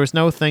 beat. Like there was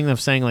no thing of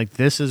saying like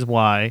this is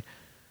why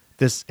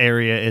this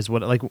area is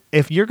what. Like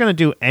if you're gonna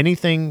do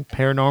anything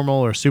paranormal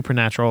or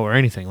supernatural or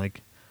anything,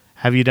 like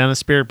have you done a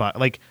spirit box?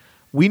 Like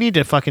we need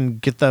to fucking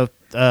get the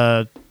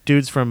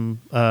dudes from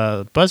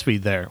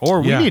BuzzFeed there,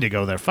 or we Yeah. need to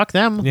go there. Fuck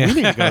them. Yeah. We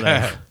need to go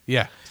there.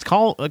 Yeah. It's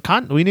call.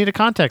 We need to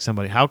contact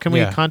somebody. How can we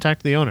Yeah.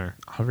 contact the owner?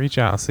 I'll reach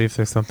out. See if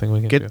there's something we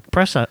can do. Get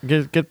press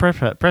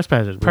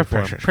passes for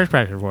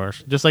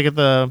us. Just like at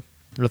the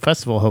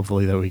festival,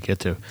 hopefully that we get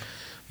to.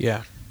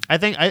 Yeah.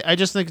 I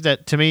just think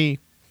that to me,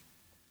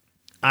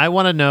 I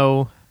want to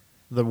know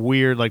the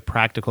weird like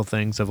practical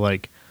things of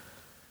like,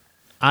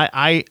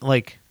 I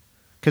like,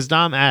 because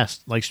Dom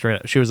asked like straight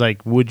up, she was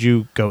like, "Would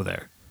you go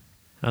there?"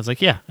 And I was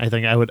like, "Yeah, I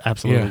think I would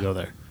absolutely Yeah. go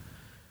there,"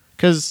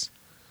 because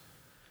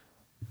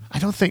I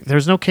don't think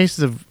there's no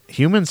cases of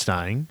humans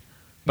dying.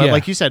 But Yeah.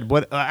 like you said,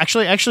 what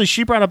actually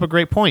she brought up a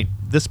great point.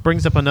 This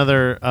brings up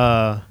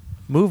another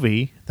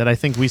movie that I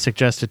think we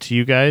suggested to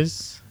you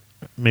guys,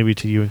 maybe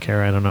to you and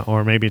Kara, I don't know,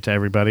 or maybe to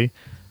everybody.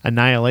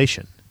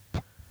 Annihilation.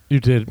 You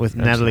did with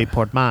mention Natalie that.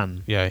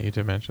 Portman. Yeah, you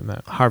did mention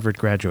that. Harvard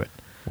graduate.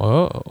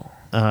 Whoa.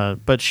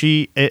 But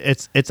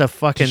it's a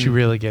fucking. Did she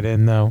really get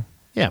in though?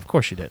 Yeah, of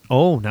course she did.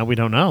 Oh, now we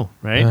don't know,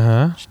 right?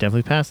 Uh-huh. She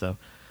definitely passed though.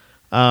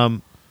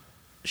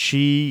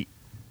 She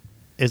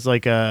is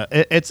like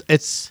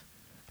it's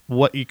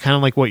what you kind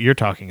of like what you're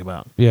talking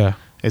about. Yeah.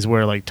 Is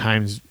where like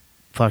time's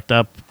fucked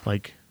up,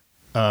 like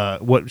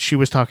what she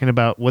was talking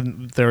about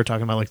when they were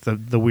talking about like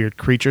the weird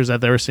creatures that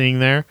they were seeing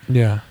there.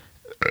 Yeah.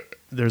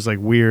 There's like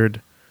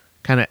weird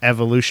kind of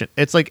evolution.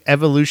 It's like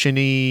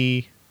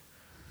evolution-y.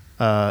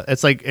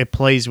 It's like it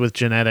plays with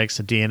genetics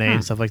and DNA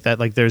and stuff like that.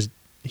 Like there's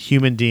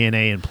human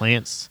DNA in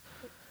plants.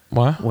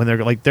 What? When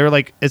they're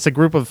like it's a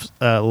group of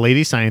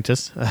lady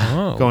scientists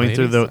going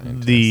through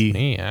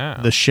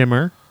the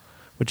shimmer,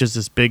 which is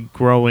this big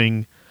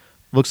growing,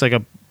 looks like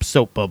a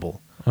soap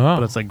bubble,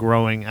 but it's like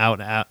growing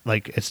out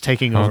like it's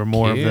taking over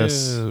more of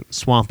this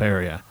swamp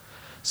area.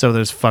 So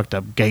there's fucked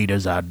up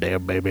gators out there,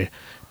 baby.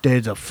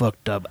 There's a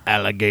fucked up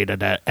alligator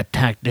that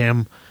attacked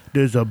them.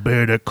 There's a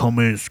bear that come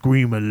in and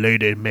scream, and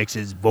lady makes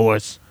his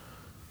voice.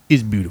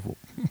 It's beautiful.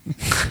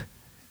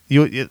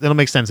 It'll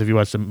make sense if you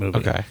watch the movie.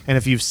 Okay. And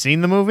if you've seen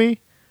the movie,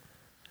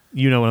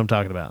 you know what I'm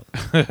talking about.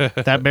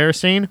 That bear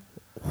scene,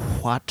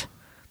 what?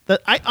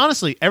 I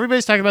honestly,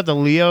 everybody's talking about the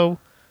Leo.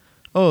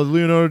 Oh,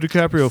 Leonardo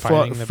DiCaprio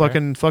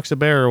fucking fucks a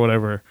bear or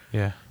whatever.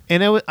 Yeah.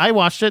 And I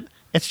watched it.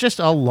 It's just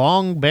a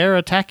long bear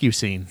attack you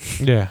scene.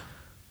 Yeah.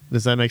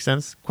 Does that make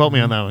sense? Quote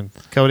me on that one,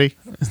 Cody.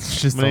 It's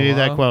just I'm gonna a need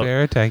that long quote.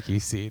 bear attack you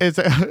see. It's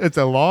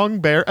a long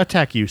bear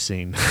attack you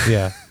scene.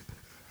 Yeah.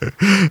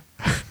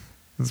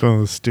 It's one of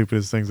the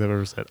stupidest things I've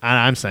ever said.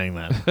 I'm saying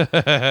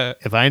that.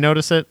 If I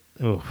notice it,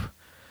 oof.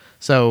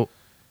 So,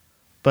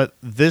 but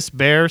this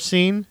bear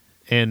scene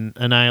in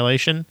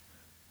Annihilation,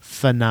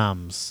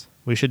 phenoms.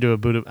 We should do a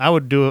boot. I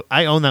would do it.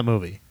 I own that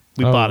movie.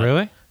 We bought it.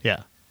 Really?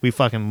 Yeah. We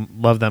fucking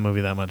love that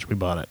movie that much. We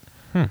bought it.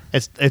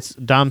 It's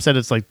Dom said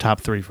it's like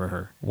top 3 for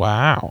her.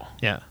 Wow.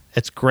 Yeah.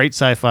 It's great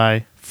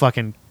sci-fi,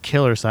 fucking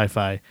killer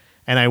sci-fi.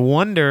 And I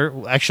wonder,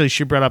 actually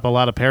she brought up a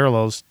lot of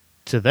parallels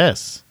to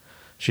this.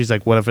 She's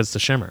like, what if it's the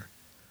Shimmer?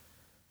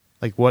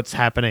 Like what's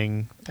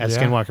happening at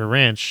Skinwalker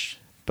Ranch,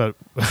 but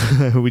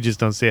we just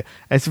don't see it.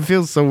 It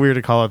feels so weird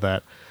to call it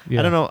that. Yeah.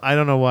 I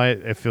don't know why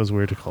it feels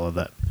weird to call it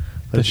that.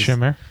 But The it's just-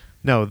 Shimmer?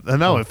 No,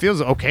 it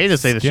feels okay to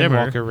say the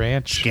Shimmer. Skinwalker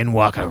Ranch.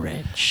 Skinwalker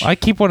Ranch. I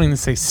keep wanting to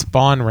say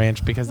Spawn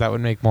Ranch because that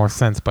would make more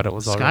sense, but it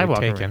was already Skywalker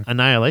taken. Ranch.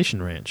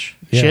 Annihilation Ranch.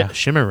 Yeah.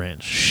 Shimmer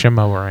Ranch.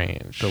 Shimmer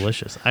Ranch.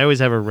 Delicious. I always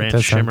have a ranch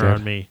does sound shimmer good.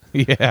 on me.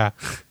 Yeah.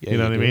 You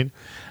know what I do. mean?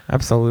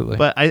 Absolutely.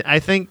 But I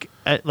think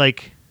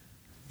like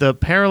the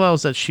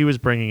parallels that she was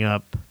bringing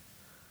up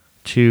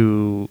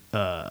to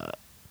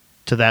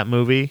that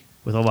movie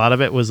with a lot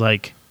of it was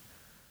like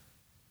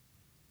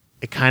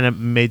it kind of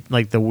made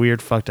like the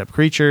weird fucked up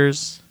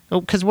creatures. Oh,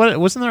 because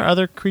wasn't there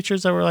other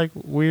creatures that were like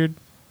weird,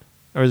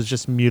 or was it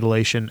just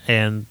mutilation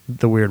and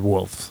the weird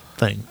wolf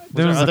thing?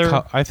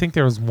 I think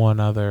there was one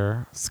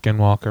other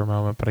Skinwalker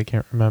moment, but I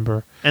can't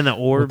remember. And the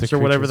orbs or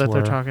whatever that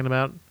they're talking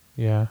about.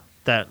 Yeah.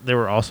 That they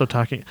were also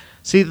talking.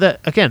 See that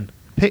again.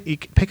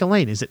 Pick a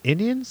lane. Is it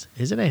Indians?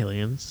 Is it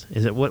aliens?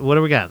 Is it what? What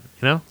do we got?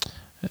 You know.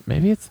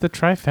 Maybe it's the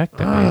trifecta.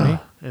 Maybe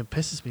it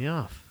pisses me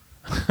off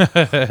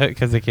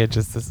because they can't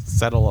just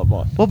settle them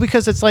all. Well,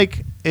 because it's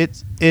like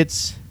it's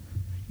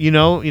you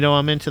know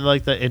I'm into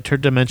like the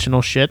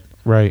interdimensional shit,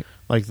 right?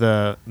 Like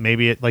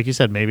like you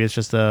said, maybe it's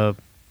just a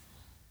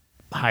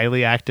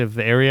highly active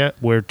area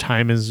where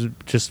time is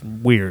just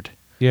weird.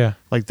 Yeah,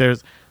 like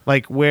there's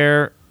like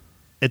where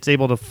it's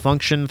able to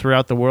function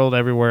throughout the world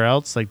everywhere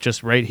else, like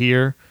just right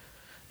here.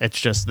 It's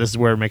just this is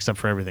where it makes up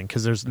for everything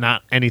because there's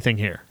not anything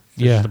here.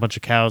 There's just a bunch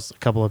of cows, a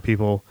couple of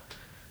people.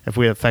 If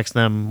we affects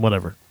them,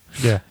 whatever.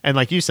 Yeah. And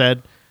like you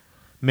said,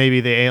 maybe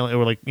the alien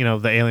or like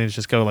the aliens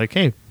just go like,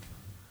 hey,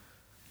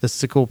 this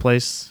is a cool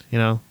place. We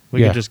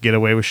can just get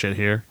away with shit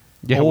here.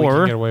 Yeah, we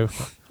can get away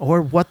with it.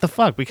 Or what the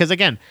fuck? Because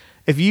again,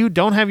 if you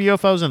don't have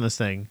UFOs in this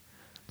thing,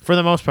 for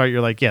the most part, you're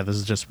like, yeah, this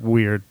is just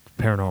weird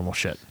paranormal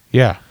shit.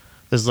 Yeah.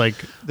 This is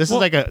like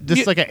a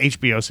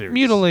HBO series.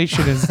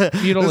 Mutilation is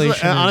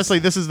mutilation. Honestly,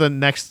 this is the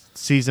next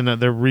season.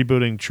 They're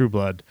rebooting True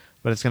Blood,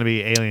 but it's going to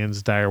be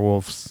aliens, dire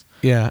wolves,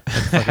 yeah,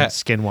 and fucking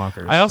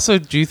skinwalkers. I also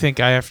do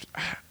think I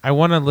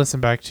want to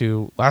listen back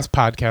to last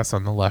podcast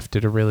on the left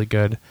did a really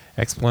good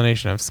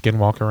explanation of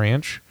Skinwalker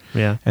Ranch,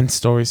 and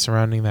stories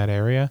surrounding that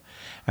area,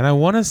 and I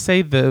want to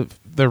say the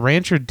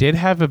rancher did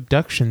have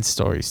abduction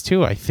stories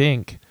too. I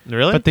think.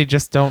 Really? But they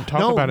just don't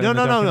talk about it.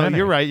 No.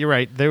 You're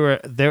right. They were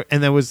there,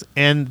 and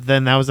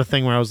then that was the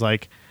thing where I was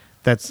like,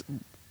 "That's."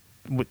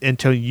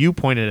 Until you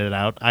pointed it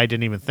out, I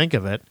didn't even think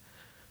of it.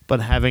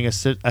 But having a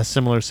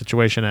similar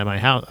situation at my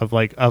house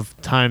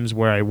of times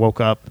where I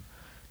woke up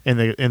in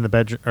the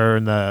bedroom or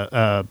in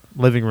the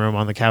living room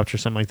on the couch or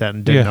something like that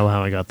and didn't know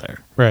how I got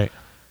there. Right.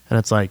 And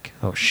it's like,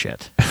 oh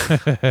shit. Do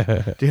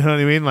you know what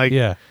I mean? Like,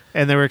 yeah.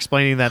 And they were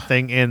explaining that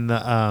thing in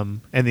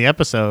the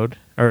episode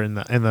or in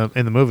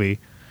the movie.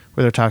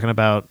 Where they're talking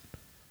about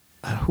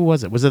who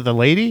was it? Was it the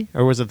lady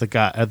or was it the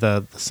guy?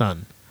 The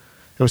son?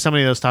 There was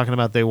somebody that was talking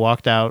about they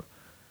walked out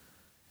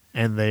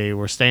and they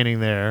were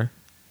standing there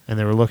and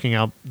they were looking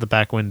out the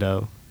back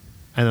window,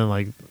 and then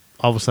like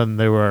all of a sudden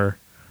they were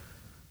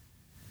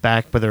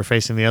back, but they were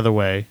facing the other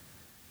way.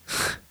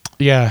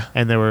 Yeah,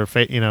 and they were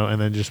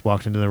and then just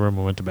walked into the room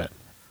and went to bed.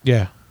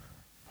 Yeah,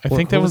 I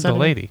think that was the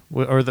lady,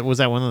 or was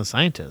that one of the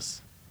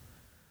scientists?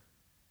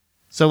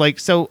 So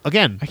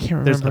again, I can't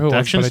remember there's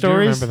abduction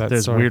stories.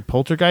 There's story. Weird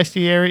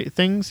poltergeisty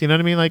things. You know what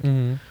I mean? Like,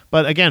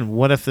 but again,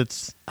 what if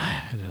it's?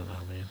 I don't know,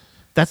 man.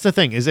 That's the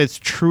thing. Is it's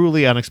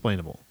truly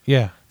unexplainable.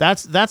 Yeah.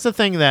 That's the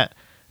thing that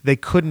they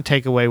couldn't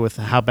take away with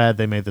how bad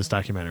they made this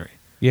documentary.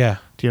 Yeah.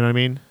 Do you know what I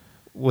mean?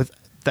 With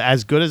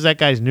as good as that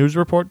guy's news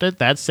report did,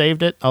 that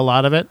saved it, a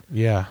lot of it.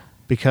 Yeah.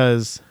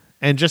 Because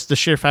and just the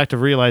sheer fact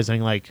of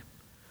realizing, like,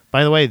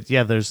 by the way,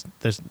 yeah, there's.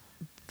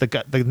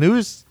 The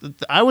news.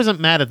 I wasn't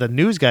mad at the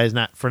news guys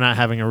for not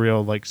having a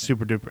real like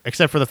super duper,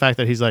 except for the fact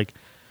that he's like,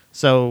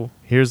 so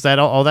here's that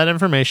all that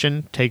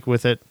information. Take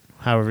with it.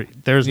 However,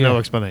 there's no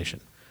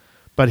explanation,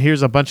 but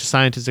here's a bunch of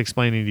scientists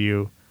explaining to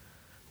you.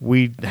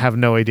 We have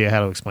no idea how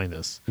to explain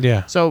this.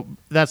 Yeah. So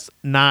that's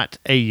not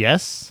a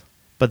yes,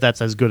 but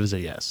that's as good as a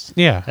yes.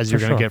 Yeah, as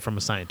you're going to get from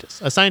a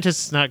scientist. A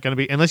scientist is not going to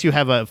be unless you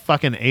have a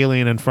fucking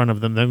alien in front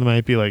of them. Then they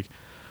might be like,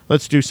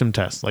 let's do some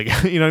tests. Like,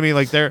 you know what I mean?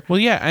 Like they're... Well,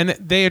 yeah, and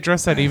they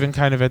address that even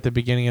kind of at the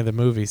beginning of the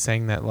movie,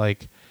 saying that,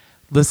 like,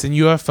 listen, a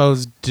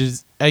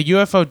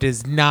UFO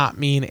does not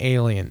mean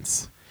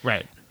aliens.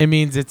 Right. It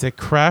means it's a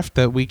craft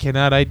that we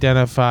cannot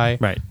identify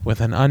with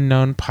an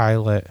unknown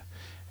pilot,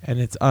 and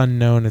it's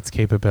unknown its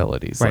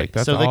capabilities. Right. Like,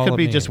 that's so they all could it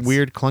be means. just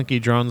weird,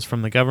 clunky drones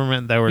from the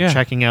government that were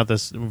checking out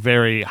this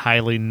very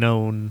highly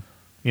known,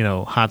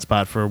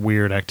 hotspot for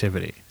weird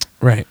activity.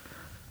 Right.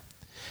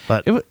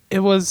 But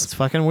it's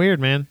fucking weird,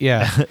 man.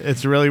 Yeah.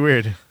 It's really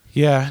weird.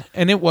 Yeah,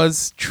 and it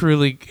was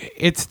truly,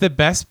 it's the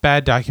best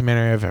bad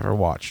documentary I've ever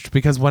watched,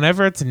 because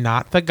whenever it's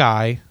not the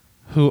guy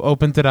who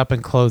opens it up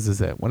and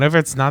closes it, whenever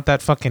it's not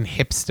that fucking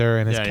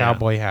hipster in his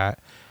cowboy hat,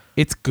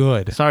 it's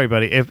good. Sorry,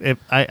 buddy. If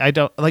I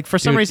don't, like, for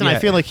some reason, I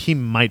feel like he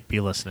might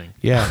be listening.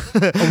 Yeah.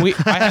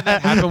 I had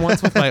that happen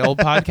once with my old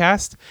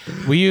podcast.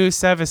 We used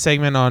to have a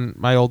segment on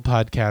my old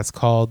podcast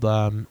called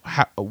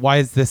Why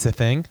Is This a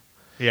Thing?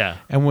 Yeah.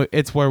 And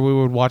it's where we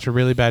would watch a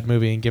really bad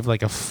movie and give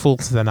like a full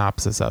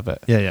synopsis of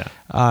it. Yeah,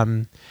 yeah.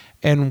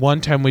 And one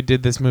time we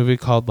did this movie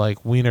called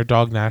like Wiener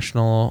Dog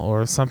National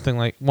or something,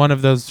 like one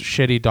of those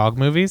shitty dog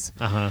movies.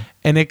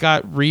 And it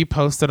got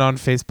reposted on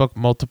Facebook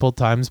multiple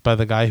times by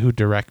the guy who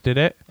directed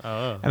it.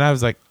 And I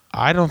was like,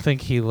 I don't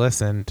think he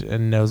listened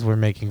and knows we're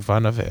making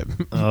fun of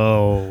him.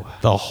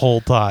 The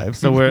whole time.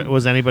 So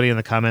was anybody in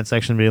the comment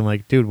section being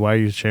like, dude, why are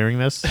you sharing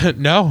this?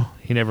 No.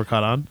 He never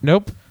caught on?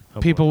 Nope.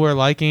 People were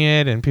liking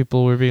it and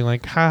people were being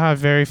like, haha,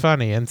 very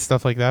funny and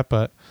stuff like that,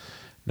 but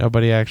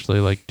nobody actually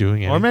like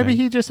doing anything. Or maybe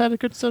he just had a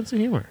good sense of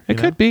humor. It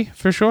could be,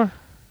 for sure.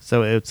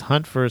 So it's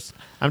Hunt first.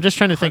 I'm just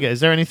trying to think, is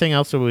there anything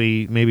else that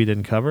we maybe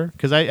didn't cover?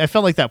 Because I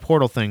felt like that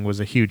portal thing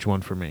was a huge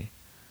one for me.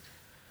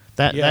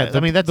 That's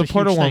the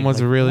portal one was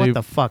a really what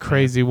the fuck,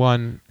 crazy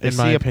one, in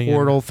my opinion. They see a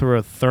portal through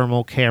a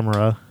thermal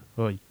camera.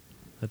 Oh,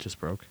 that just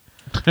broke.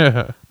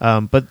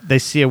 But they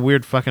see a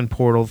weird fucking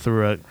portal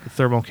through a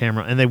thermal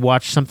camera, and they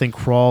watch something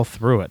crawl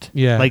through it.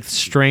 Yeah. Like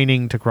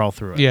straining to crawl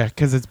through it. Yeah,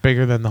 because it's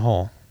bigger than the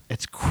hole.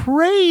 It's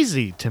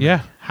crazy to me.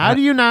 Yeah. How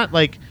do you not,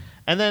 like...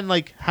 And then,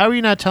 like, how are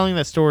you not telling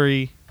that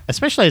story,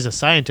 especially as a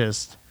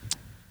scientist?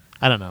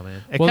 I don't know,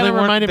 man.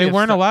 They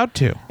weren't allowed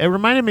to. It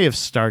reminded me of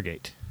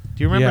Stargate.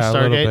 Do you remember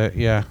Stargate? A little bit,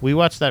 yeah. We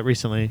watched that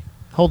recently.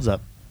 Holds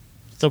up.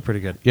 Still pretty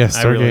good. Yeah,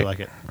 Stargate, I really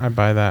like it. I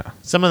buy that.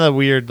 Some of the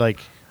weird,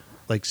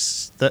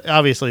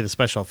 obviously the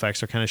special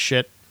effects are kind of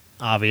shit,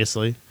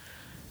 obviously,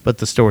 but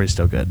the story's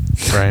still good.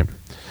 Right.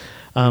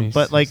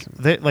 But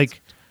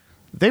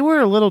they were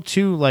a little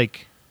too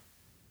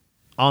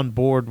on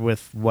board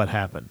with what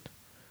happened.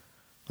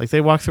 Like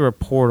they walked through a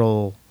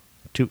portal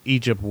to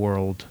Egypt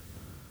world,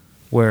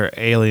 where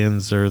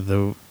aliens are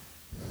the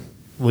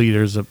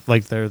leaders of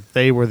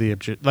they were the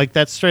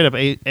that's straight up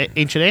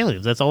ancient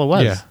aliens. That's all it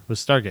was. Yeah. Was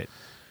Stargate.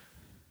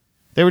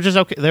 They were just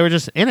okay. They were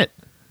just in it.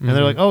 And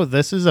they're like, oh,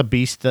 this is a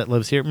beast that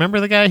lives here. Remember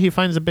the guy? He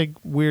finds a big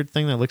weird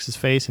thing that licks his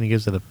face, and he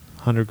gives it a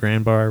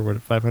 $100,000 bar, or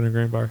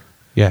 500,000 bar.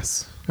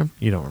 Yes.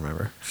 You don't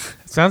remember.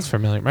 It sounds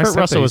familiar. Kurt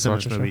Russell was in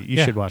this movie.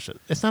 You should watch it.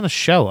 It's not a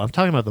show. I'm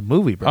talking about the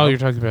movie, bro. Oh, you're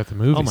talking about the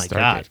movie. Oh my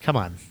God! Come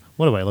on.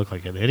 What do I look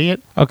like, an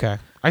idiot? Okay.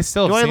 I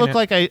still do. I look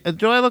like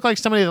do I look like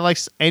somebody that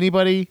likes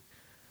anybody,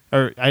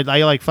 or I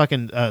like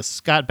fucking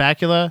Scott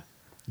Bakula?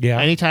 Yeah.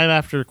 Anytime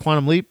after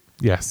Quantum Leap.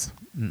 Yes.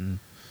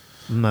 I'm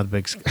not a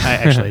big.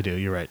 I do.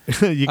 You're right.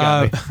 You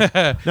got me.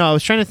 No, I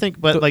was trying to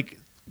think, but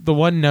the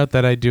one note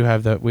that I do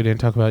have that we didn't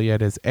talk about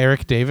yet is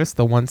Eric Davis,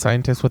 the one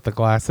scientist with the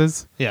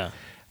glasses. Yeah.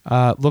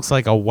 Looks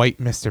like a white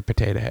Mr.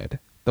 Potato Head.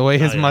 The way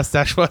his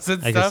mustache was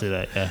and stuff. I can see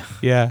that. Yeah.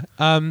 Yeah.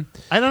 I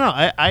don't know.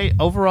 I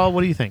overall,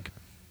 what do you think?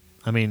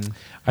 I mean,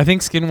 I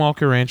think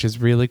Skinwalker Ranch is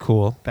really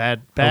cool.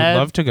 Bad. I would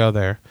love to go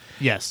there.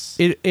 Yes.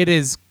 It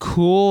is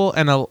cool,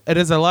 and it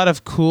is a lot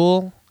of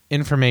cool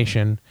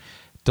information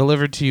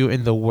delivered to you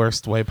in the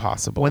worst way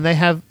possible. When they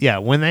have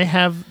when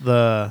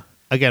the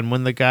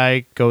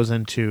guy goes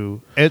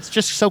into, it's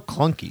just so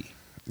clunky.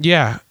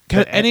 Yeah.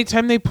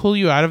 Anytime they pull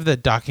you out of the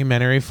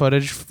documentary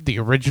footage, the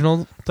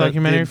original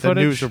documentary footage,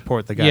 the news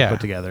report the guy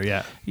put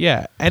together,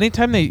 yeah.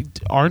 Anytime they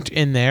aren't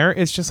in there,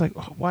 it's just like,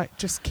 why?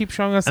 Just keep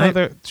showing us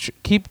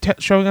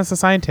showing us the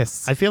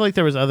scientists. I feel like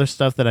there was other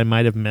stuff that I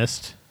might have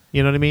missed.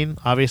 You know what I mean?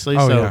 Obviously,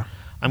 I'm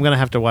gonna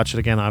have to watch it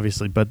again,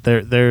 obviously. But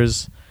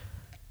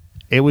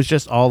it was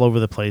just all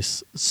over the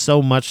place,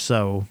 so much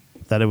so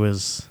that it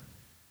was.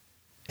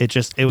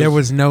 There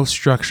was no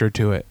structure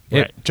to it.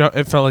 Right.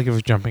 It felt like it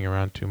was jumping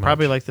around too much.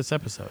 Probably like this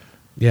episode.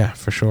 Yeah,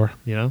 for sure.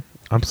 You know?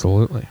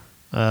 Absolutely.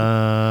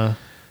 I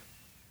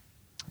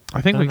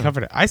think we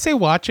covered it. I say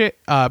watch it,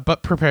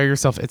 but prepare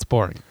yourself. It's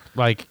boring.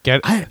 Like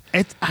I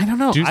don't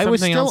know. I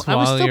was still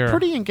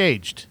pretty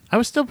engaged. I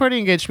was still pretty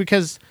engaged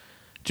because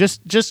just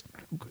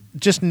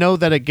know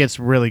that it gets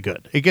really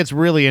good. It gets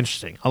really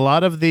interesting. A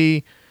lot of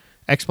the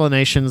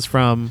explanations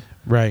from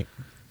the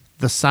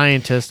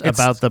scientist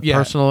about the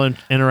personal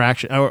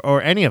interaction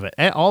or any of it.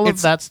 All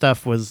of that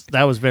stuff was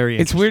very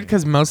interesting. It's weird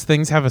because most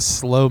things have a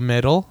slow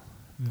middle.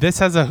 This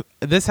has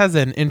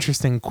an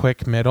interesting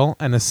quick middle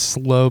and a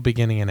slow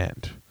beginning and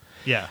end.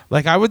 Yeah.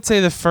 Like I would say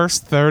the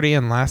first 30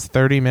 and last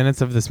 30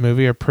 minutes of this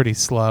movie are pretty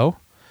slow,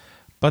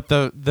 but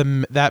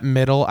that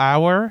middle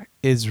hour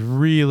is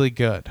really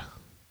good.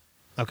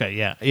 Okay,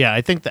 yeah. Yeah,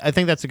 I think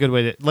that's a good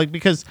way to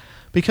because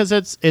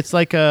it's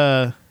like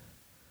a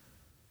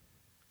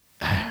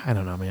I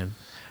don't know, man.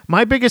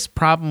 My biggest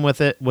problem with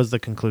it was the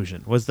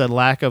conclusion, was the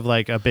lack of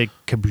a big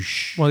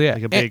kaboosh. Well, yeah.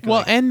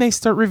 And they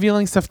start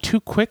revealing stuff too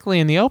quickly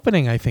in the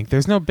opening, I think.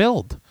 There's no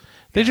build.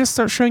 They just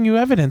start showing you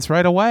evidence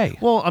right away.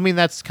 Well, I mean,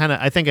 that's kind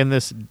of, I think in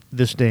this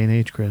day and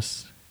age,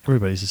 Chris,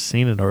 everybody's just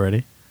seen it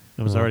already.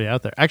 It was already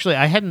out there. Actually,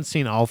 I hadn't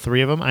seen all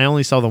three of them. I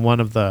only saw the one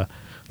that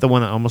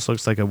almost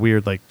looks like a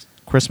weird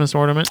Christmas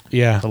ornament.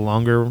 Yeah. The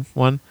longer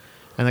one.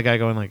 And the guy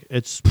going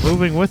it's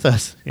moving with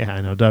us. Yeah,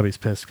 I know. Dubby's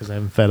pissed because I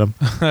haven't fed him.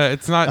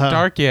 It's not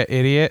dark yet,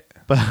 idiot.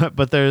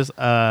 But there's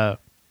I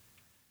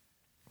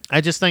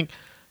just think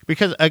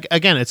because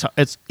again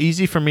it's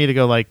easy for me to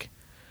go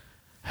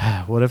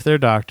what if they're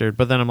doctored?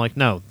 But then I'm like,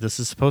 no, this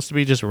is supposed to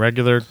be just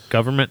regular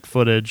government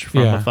footage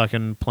from a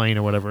fucking plane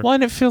or whatever. Well,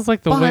 and it feels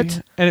like the way.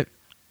 And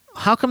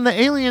how come the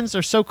aliens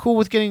are so cool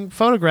with getting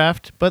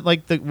photographed, but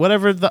like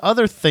whatever the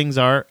other things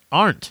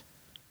aren't?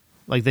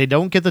 Like they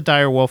don't get the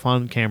dire wolf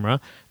on camera.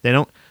 They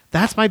don't.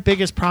 That's my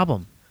biggest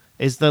problem,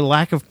 is the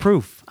lack of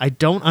proof. I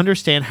don't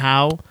understand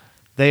how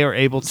they are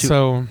able to.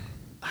 So,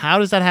 how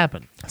does that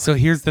happen? So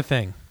here's the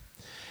thing.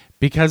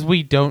 Because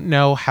we don't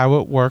know how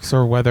it works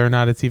or whether or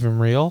not it's even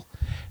real,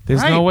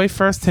 there's no way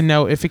for us to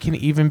know if it can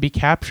even be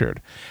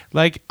captured.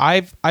 Like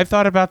I've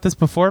thought about this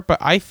before, but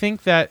I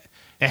think that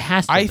it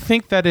has to. I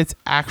think that it's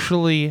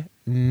actually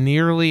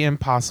nearly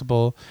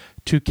impossible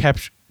to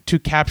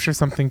capture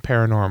something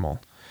paranormal.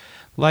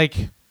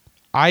 Like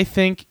I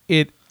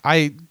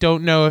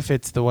don't know if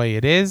it's the way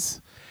it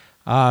is.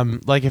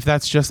 Like if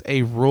that's just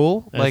a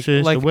rule, that's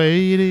just the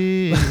way it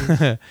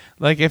is.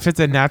 Like if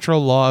it's a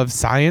natural law of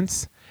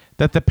science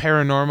that the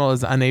paranormal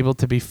is unable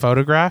to be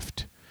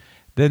photographed,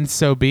 then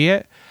so be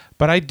it.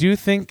 But I do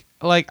think,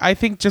 I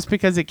think just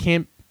because it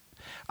can't,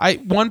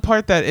 one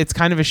part that it's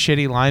kind of a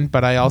shitty line,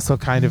 but I also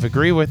kind of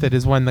agree with it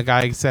is when the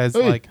guy says,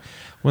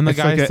 when the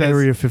guy says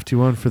Area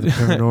 51 for the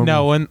paranormal.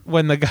 No,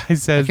 when the guy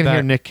says I can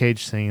hear Nick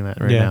Cage singing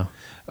that right now.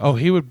 Oh,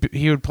 he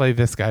would play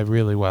this guy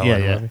really well.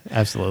 Yeah,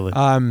 absolutely.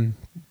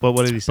 But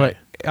what did he say?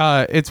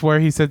 But it's where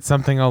he said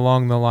something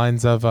along the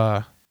lines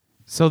of,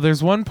 so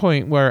there's one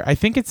point where I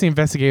think it's the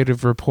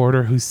investigative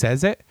reporter who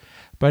says it,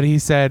 but he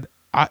said,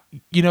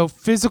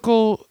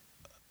 physical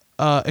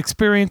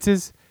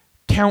experiences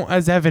count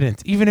as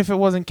evidence, even if it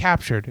wasn't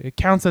captured. It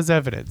counts as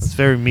evidence. It's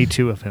very Me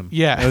Too of him.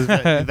 Yeah,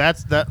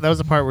 that was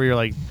the part where you're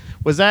like,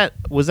 was that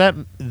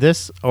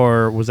this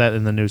or was that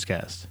in the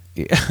newscast?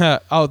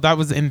 Oh, that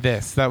was in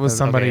this. That was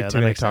somebody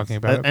today talking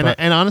about it.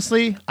 And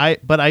honestly,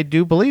 I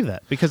do believe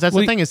that, because that's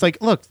the thing. It's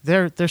like, look,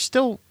 they're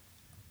still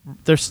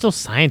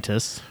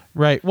scientists.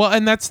 Right. Well,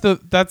 and that's the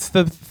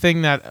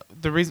thing that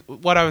the reason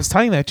what I was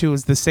tying that to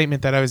was the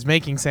statement that I was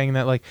making, saying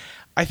that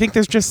I think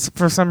there's just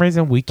for some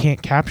reason we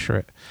can't capture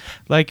it.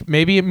 Like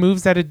maybe it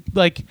moves at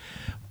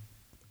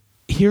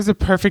here's a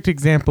perfect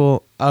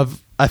example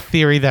of a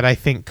theory that I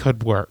think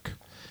could work.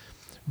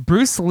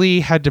 Bruce Lee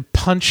had to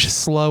punch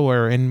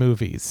slower in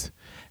movies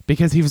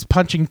because he was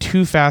punching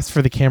too fast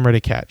for the camera to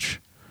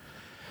catch.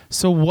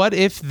 So what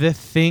if the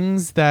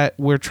things that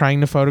we're trying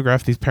to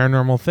photograph, these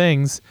paranormal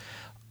things,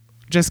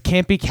 just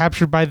can't be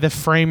captured by the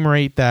frame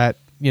rate that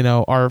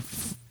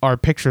our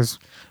pictures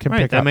can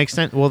pick up? That makes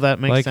sense. Well,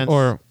 that makes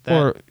sense.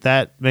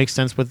 That makes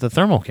sense with the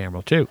thermal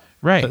camera too.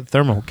 Right. The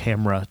thermal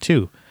camera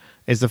too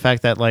is the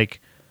fact that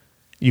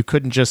you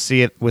couldn't just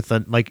see it with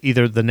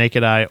either the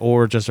naked eye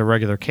or just a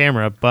regular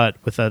camera, but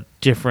with a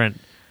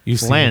different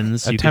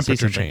lens, a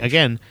temperature change.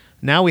 Again,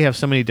 now we have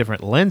so many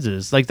different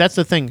lenses. That's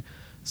the thing.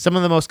 Some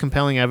of the most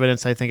compelling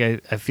evidence I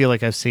think I feel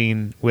like I've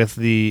seen with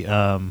the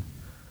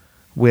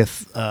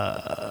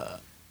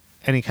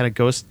any kind of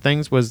ghost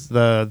things was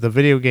the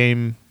video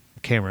game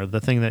camera,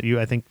 the thing that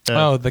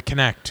the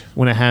Kinect,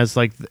 when it has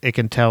it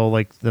can tell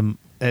what's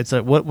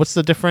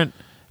the different?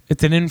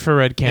 It's an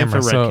infrared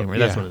camera. Camera.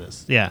 That's what it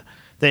is. Yeah,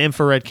 the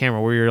infrared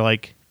camera where you're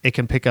it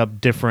can pick up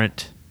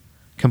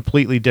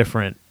completely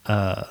different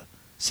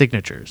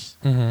signatures.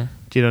 Mm-hmm.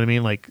 Do you know what I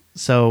mean?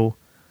 So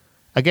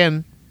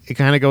again, it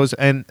kind of goes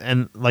and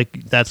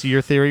that's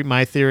your theory.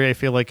 My theory, I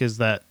feel is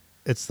that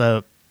it's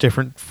the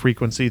different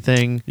frequency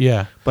thing.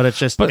 Yeah, but it's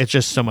just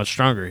so much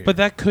stronger here. But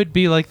that could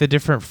be the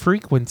different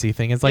frequency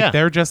thing. It's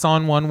they're just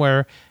on one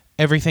where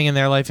everything in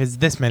their life is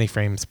this many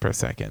frames per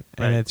second,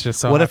 and it's just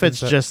so. What if it's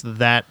just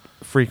that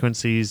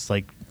frequency's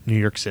New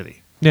York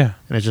City? Yeah,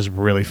 and it's just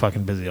really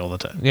fucking busy all the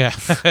time. Yeah,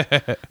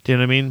 do you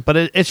know what I mean? But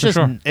it's just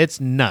sure. It's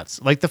nuts.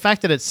 The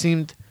fact that it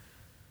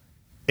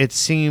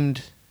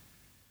seemed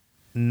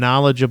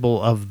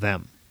knowledgeable of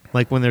them.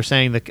 When they're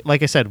saying that,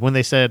 like I said, when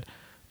they said,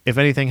 if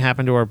anything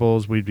happened to our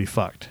bulls, we'd be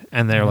fucked.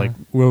 And they're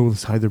well,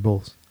 let's hide their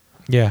bulls.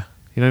 Yeah.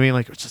 You know what I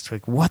mean? It's just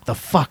what the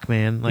fuck,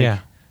 man? Yeah.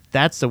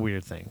 That's the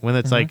weird thing. When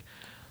it's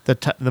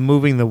the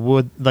moving the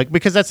wood,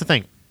 because that's the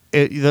thing.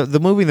 The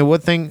moving the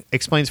wood thing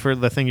explains for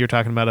the thing you're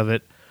talking about of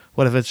it.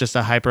 What if it's just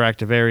a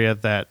hyperactive area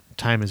that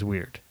time is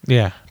weird?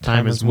 Yeah.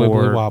 Time is more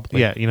wibbly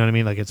wobbly. Yeah. You know what I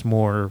mean? It's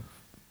more,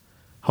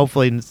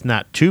 hopefully it's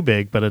not too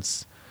big, but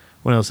it's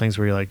one of those things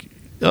where you're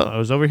oh, I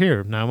was over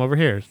here. Now I'm over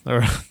here.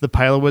 Or the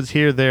pile of wood's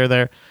here,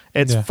 there.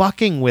 It's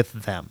fucking with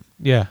them.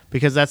 Yeah.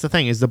 Because that's the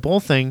thing, is the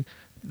bull thing,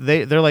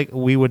 they're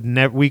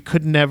we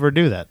could never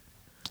do that.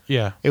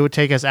 Yeah. It would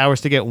take us hours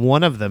to get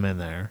one of them in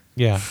there.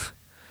 Yeah.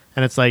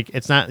 And it's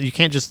it's not, you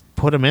can't just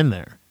put them in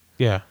there.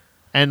 Yeah.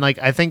 And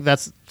I think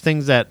that's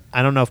things that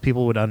I don't know if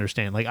people would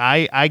understand.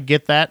 I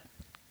get that,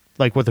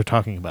 what they're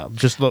talking about.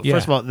 Just look,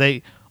 first of all,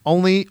 they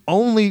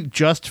only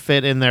just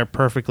fit in there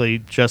perfectly,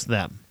 just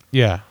them.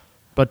 Yeah.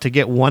 But to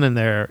get one in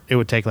there, it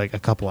would take a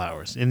couple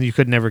hours, and you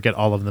could never get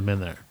all of them in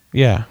there.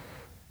 Yeah.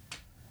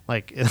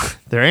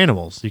 They're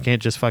animals. You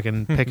can't just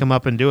fucking pick them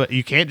up and do it.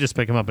 You can't just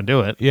pick them up and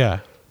do it. Yeah.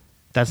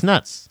 That's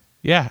nuts.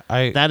 Yeah.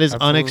 That is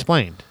absolutely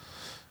unexplained.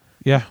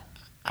 Yeah.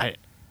 I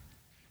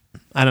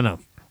don't know.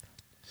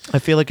 I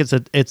feel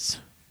it's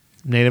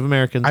Native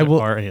Americans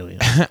are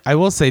aliens. I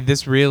will say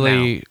this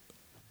really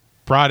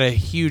brought a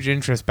huge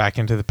interest back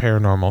into the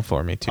paranormal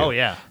for me too. Oh,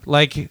 yeah.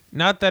 Like,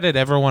 not that it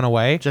ever went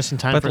away, Just in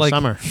time but for like,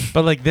 summer.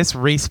 But like this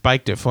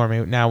re-spiked it for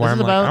me now, where This I'm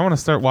is like, about- I want to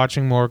start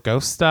watching more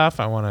ghost stuff.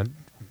 I want to,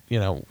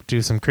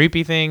 do some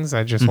creepy things.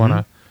 I just want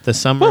to. This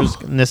summer is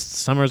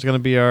going to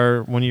be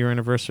our 1-year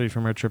anniversary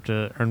from our trip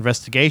to our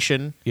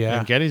investigation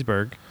in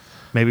Gettysburg.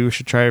 Maybe we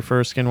should try it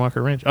for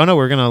Skinwalker Ranch. Oh no,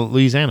 we're going to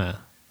Louisiana.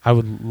 I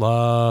would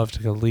love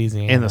to go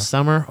Louisiana In the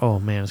summer? Oh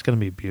man, it's going to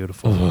be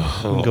beautiful. We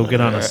can go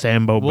get on a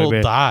sandboat, We'll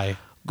baby. die.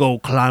 Go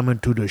climb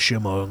into the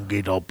shimmer and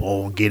get up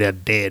on, get a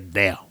dead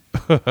there.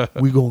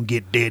 We going to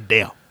get dead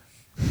there.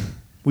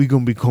 We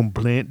going to become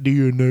plant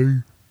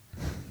DNA.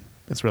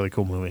 It's a really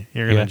cool movie.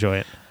 You're going to enjoy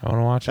it. I want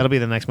to watch That'll be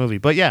the next movie.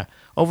 But yeah,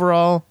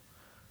 overall,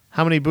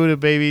 how many Buddha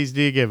babies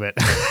do you give it?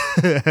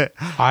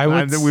 I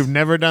would. We've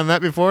never done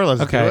that before.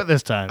 Let's do it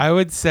this time. I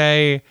would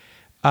say,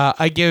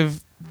 I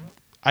give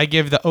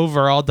the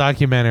overall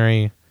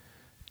documentary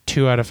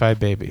 2 out of 5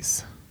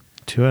 babies.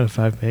 2 out of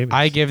 5 babies.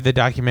 I give the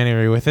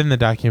documentary within the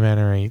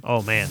documentary.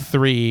 Oh man,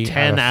 3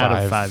 10 out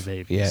of of 5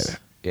 babies.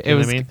 Yeah, You know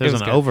what I mean? There's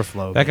an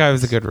overflow. That guy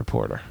was a good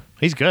reporter.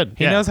 He's good.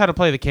 He knows how to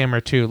play the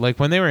camera too. Like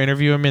when they were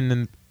interviewing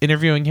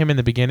him in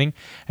the beginning,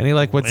 and he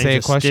like would When say he a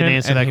just question, didn't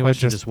answer and that he would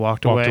question, just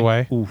walked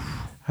away. Oof.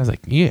 I was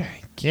like, yeah,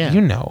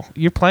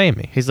 you're playing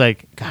me. He's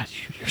like, God,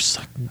 you're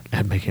sucking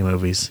at making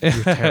movies. You're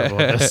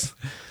terrible at this.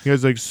 He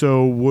was like,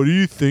 so what do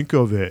you think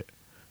of it?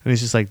 And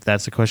he's just like,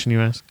 that's the question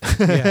you ask?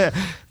 Yeah.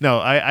 No,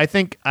 I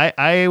think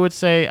I would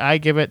say I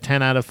give it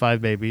 10 out of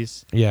 5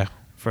 babies. Yeah.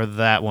 For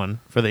that one,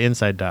 for the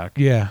Inside doc.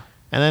 Yeah.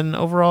 And then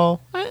overall,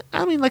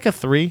 I mean, like a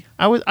 3.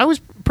 I was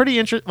pretty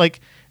interested.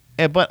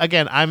 But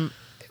again, I'm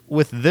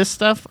with this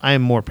stuff. I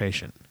am more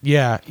patient.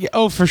 Yeah.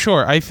 Oh, for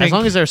sure. I think as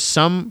long as there's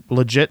some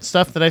legit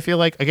stuff that I feel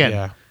like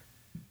again,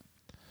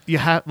 you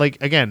have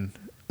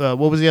what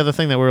was the other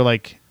thing that we were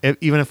like?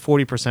 Even if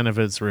 40% of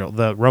it's real,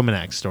 the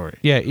Romanak story.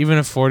 Yeah, even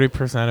if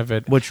 40% of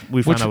it, which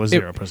we found out was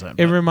 0%.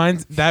 It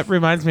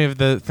reminds me of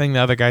the thing the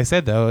other guy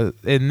said though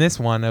in this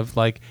one of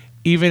like,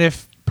 even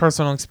if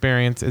personal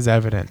experience is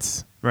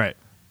evidence, right?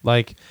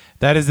 Like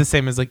that is the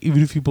same as like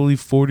even if you believe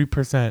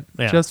 40%,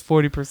 just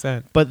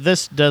 40%. But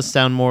this does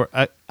sound more.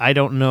 I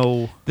don't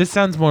know. This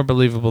sounds more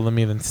believable to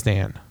me than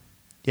Stan.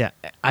 Yeah,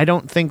 I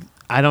don't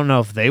know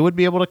if they would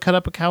be able to cut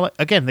up a cow.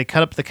 Again, they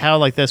cut up the cow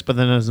like this, but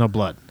then there's no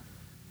blood.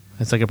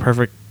 It's like a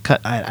perfect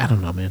cut. I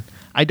don't know, man.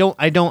 I don't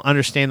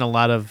understand a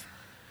lot of.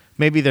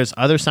 Maybe there's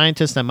other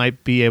scientists that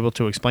might be able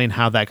to explain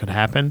how that could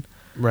happen.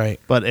 Right.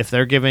 But if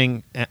they're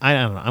giving, I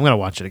don't know. I'm gonna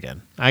watch it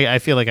again. I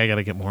feel like I got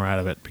to get more out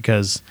of it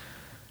because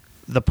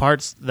the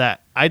parts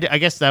that I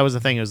guess that was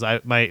the thing is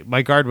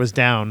my guard was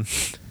down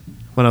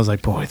when I was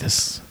like, boy,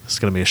 this is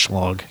gonna be a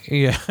slog.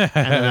 Yeah. And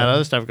then that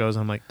other stuff goes.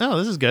 I'm like, oh,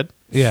 this is good.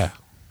 Yeah.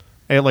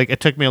 It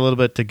took me a little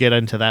bit to get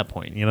into that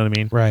point. You know what I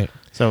mean? Right.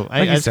 So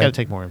I just got to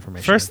take more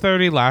information. First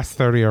 30, last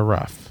 30 are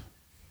rough.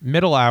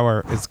 Middle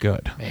hour is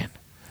good. Man,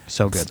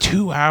 so good. It's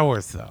 2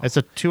 hours though. It's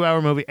a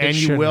 2-hour movie, and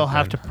you will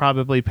have to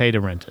probably pay to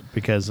rent it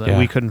because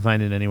we couldn't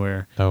find it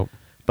anywhere. Nope.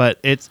 But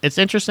it's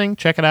interesting.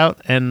 Check it out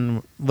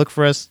and look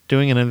for us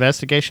doing an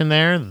investigation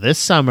there this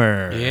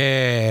summer.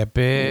 Yeah,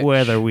 bitch.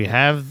 Whether we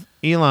have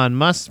Elon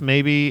Musk,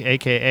 maybe,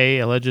 aka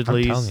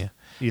allegedly. I'm telling you.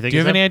 You think? Do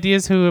you have any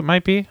ideas who it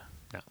might be?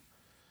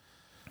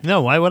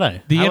 No, why would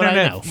I? The How internet.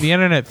 would I know? The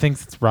internet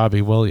thinks it's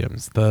Robbie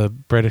Williams, the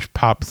British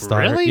pop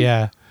star. Really?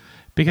 Yeah,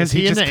 because Is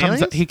he he just into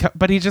comes. aliens?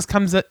 But he just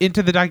comes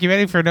into the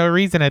documentary for no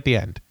reason at the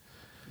end.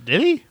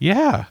 Did he?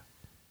 Yeah.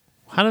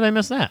 How did I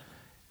miss that?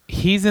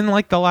 He's in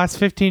like the last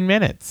 15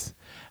 minutes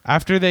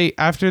after they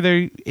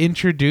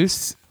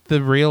introduce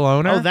the real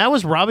owner. Oh, that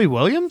was Robbie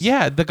Williams?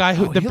 Yeah, the guy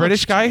who the he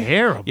British looks guy.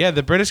 terrible. Yeah,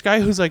 the British guy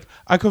who's like,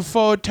 I could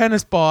throw a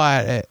tennis ball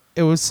at it.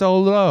 It was so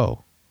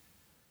low.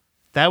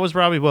 That was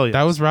Robbie Williams.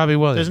 That was Robbie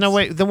Williams. There's no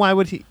way. Then why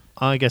would he?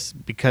 I guess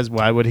because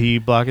why would he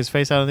block his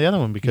face out of the other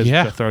one? Because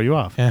Yeah. to throw you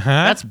off. Uh-huh.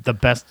 That's the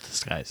best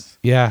disguise.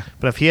 Yeah.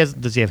 But if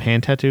does he have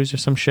hand tattoos or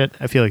some shit?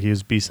 I feel like he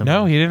was be something.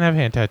 No, he didn't have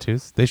hand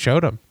tattoos. They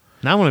showed him.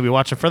 Now I'm going to be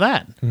watching for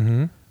that.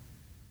 Mm-hmm.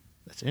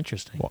 That's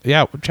interesting. Well,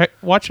 yeah,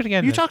 watch it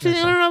again. You talked to the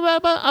internet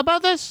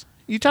about this?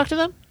 You talked to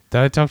them?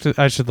 Did I talk to?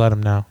 I should let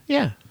him know.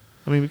 Yeah.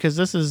 I mean, because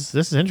this is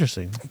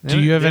interesting. Do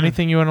you have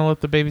anything you want to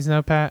let the babies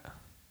know, Pat?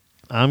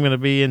 I'm going to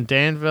be in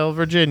Danville,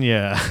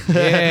 Virginia.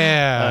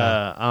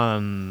 Yeah.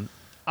 On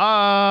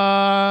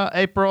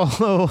April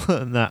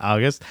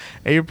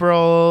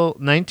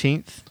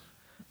 19th.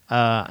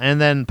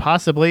 And then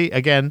possibly,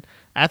 again,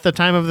 at the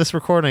time of this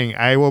recording,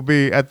 I will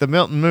be at the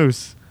Milton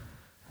Moose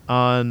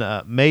on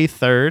May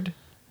 3rd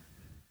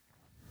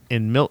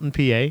in Milton,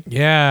 PA.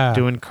 Yeah.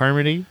 Doing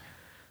Carmody.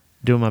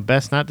 Doing my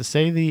best not to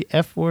say the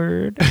F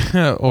word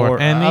or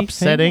anything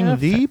upsetting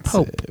the offensive.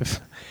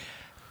 Pope.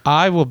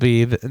 I will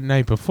be the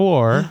night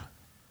before.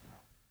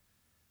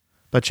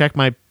 But check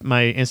my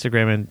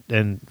Instagram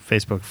and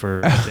Facebook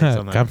for updates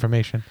on that.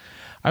 Confirmation.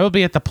 I will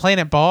be at the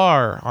Planet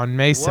Bar on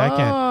May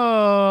 2nd.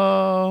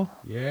 Oh,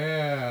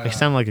 Yeah. a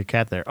sound like a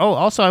cat there. Oh,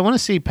 also, I want to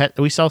see Pet.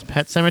 We saw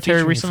Pet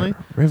Cemetery recently.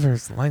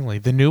 Rivers Langley,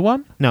 the new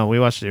one. No, we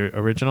watched the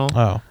original.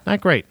 Oh,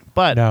 not great,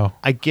 but no.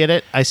 I get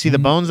it. I see the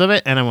bones of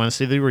it, and I want to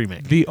see the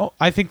remake.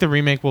 I think the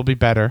remake will be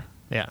better.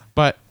 Yeah,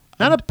 but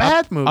not a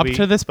bad movie. Up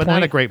to this but point,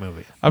 not a great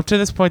movie. Up to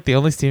this point, the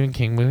only Stephen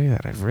King movie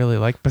that I've really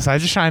liked,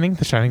 besides The Shining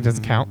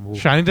doesn't count.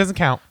 Shining doesn't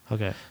count.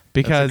 Okay,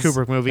 because it's a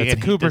Kubrick movie. It's a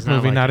Kubrick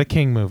movie, not a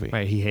King movie.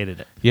 Right, he hated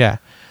it. Yeah.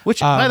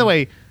 Which, by the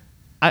way,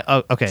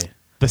 okay.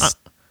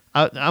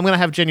 I'm going to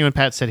have Genuine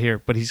Pat sit here,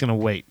 but he's going to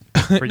wait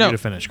for you to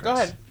finish, Chris. Go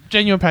ahead.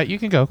 Genuine Pat, you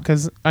can go,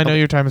 because I know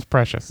your time is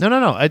precious.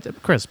 No.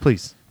 Chris,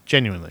 please.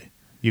 Genuinely.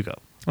 You go.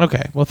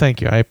 Okay. Well,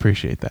 thank you. I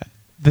appreciate that.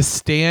 The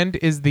Stand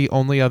is the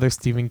only other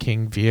Stephen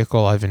King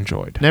vehicle I've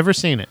enjoyed. Never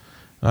seen it.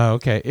 Oh,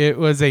 okay. It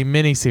was a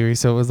miniseries,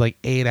 so it was like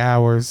 8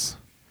 hours.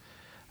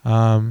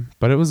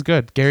 But it was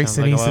good. Gary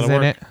Sinise is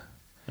in it.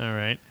 All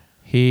right.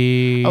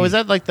 Is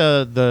that like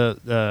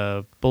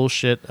the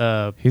bullshit?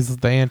 He's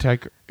the anti.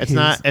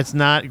 It's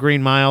not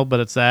Green Mile, but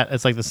it's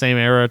like the same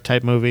era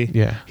type movie.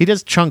 Yeah. He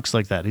does chunks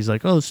like that. He's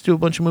like, oh, let's do a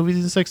bunch of movies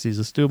in the 60s.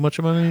 Let's do a bunch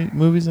of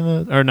movies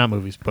or not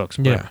movies, books.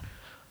 Yeah.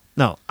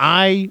 No,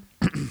 I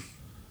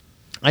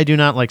do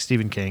not like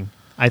Stephen King.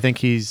 I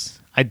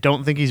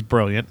don't think he's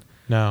brilliant.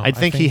 No. I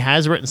think he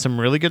has written some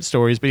really good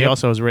stories, but he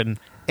also has written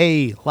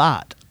a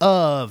lot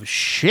of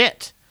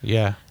shit.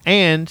 Yeah.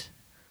 And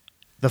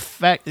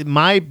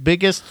my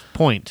biggest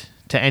point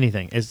to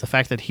anything is the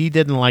fact that he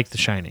didn't like The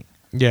Shining,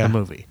 the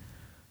movie.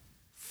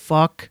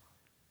 Fuck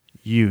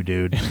you,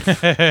 dude.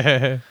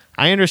 I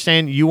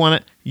understand you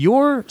want it.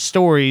 Your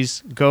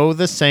stories go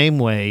the same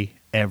way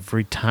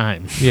every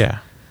time. Yeah.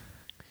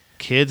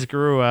 Kids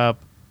grew up,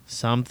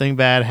 something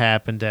bad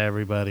happened to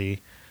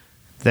everybody,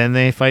 then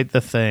they fight the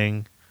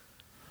thing.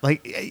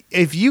 Like,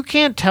 if you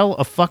can't tell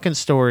a fucking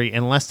story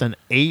in less than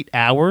 8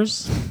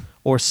 hours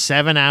or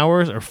 7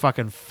 hours or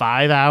fucking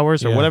 5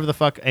 hours or whatever the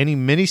fuck, any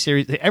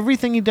miniseries,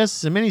 everything he does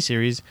is a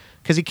miniseries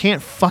because he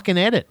can't fucking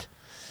edit.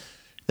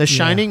 The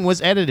Shining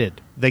was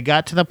edited. They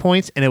got to the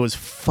points and it was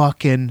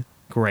fucking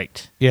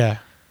great. Yeah.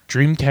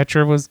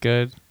 Dreamcatcher was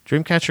good.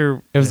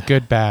 Dreamcatcher. It was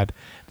good, bad.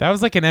 That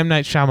was like an M.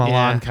 Night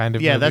Shyamalan kind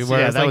of movie.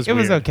 It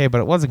was okay,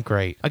 but it wasn't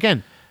great.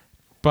 Again,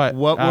 but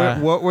what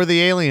were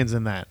the aliens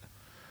in that?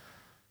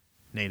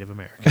 Native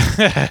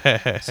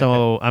Americans.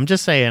 So I'm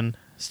just saying,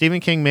 Stephen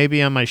King may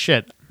be on my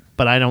shit,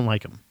 but I don't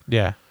like him.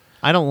 Yeah.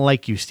 I don't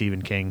like you,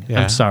 Stephen King.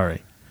 Yeah. I'm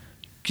sorry.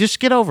 Just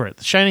get over it.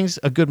 The Shining's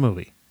a good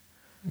movie.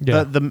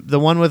 Yeah. The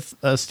one with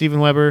Steven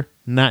Weber,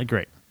 not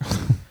great.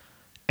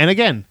 And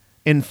again,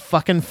 in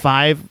fucking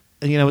 5,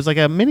 it was like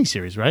a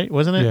miniseries, right?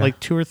 Wasn't it? Yeah. Like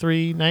 2 or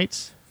 3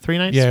 nights? 3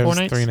 nights? Yeah, 4 it was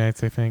nights? 3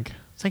 nights, I think.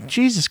 It's like,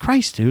 Jesus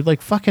Christ, dude.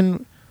 Like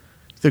fucking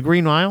The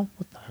Green Mile?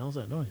 What the hell is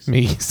that noise?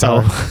 Me,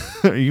 sorry.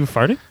 Are you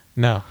farting?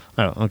 No.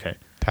 Oh, okay.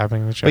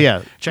 Tapping the chair. But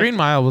yeah, Green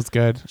Mile was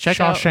good.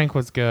 Shawshank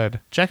was good.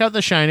 Check out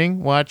The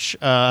Shining. Watch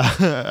what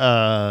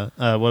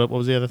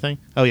was the other thing?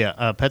 Oh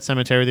yeah, Pet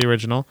Sematary, the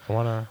original. I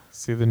want to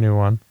see the new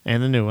one.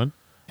 And the new one.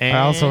 And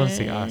I also want to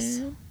see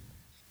Us.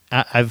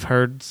 I've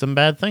heard some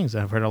bad things.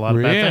 I've heard a lot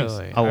of bad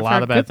things. A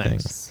lot of bad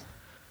things.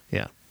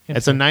 Yeah.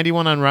 It's a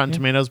 91 on Rotten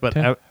Tomatoes,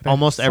 but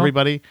almost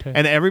everybody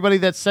and everybody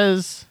that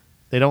says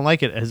they don't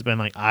like it has been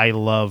like, I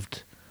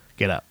loved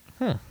Get Out.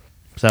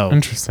 So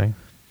interesting.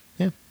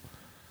 Yeah.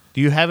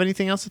 Do you have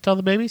anything else to tell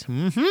the babies?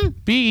 Mm-hmm.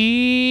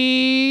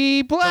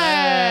 Be blessed.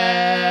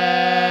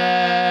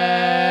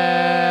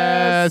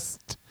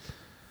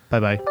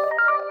 Bye-bye.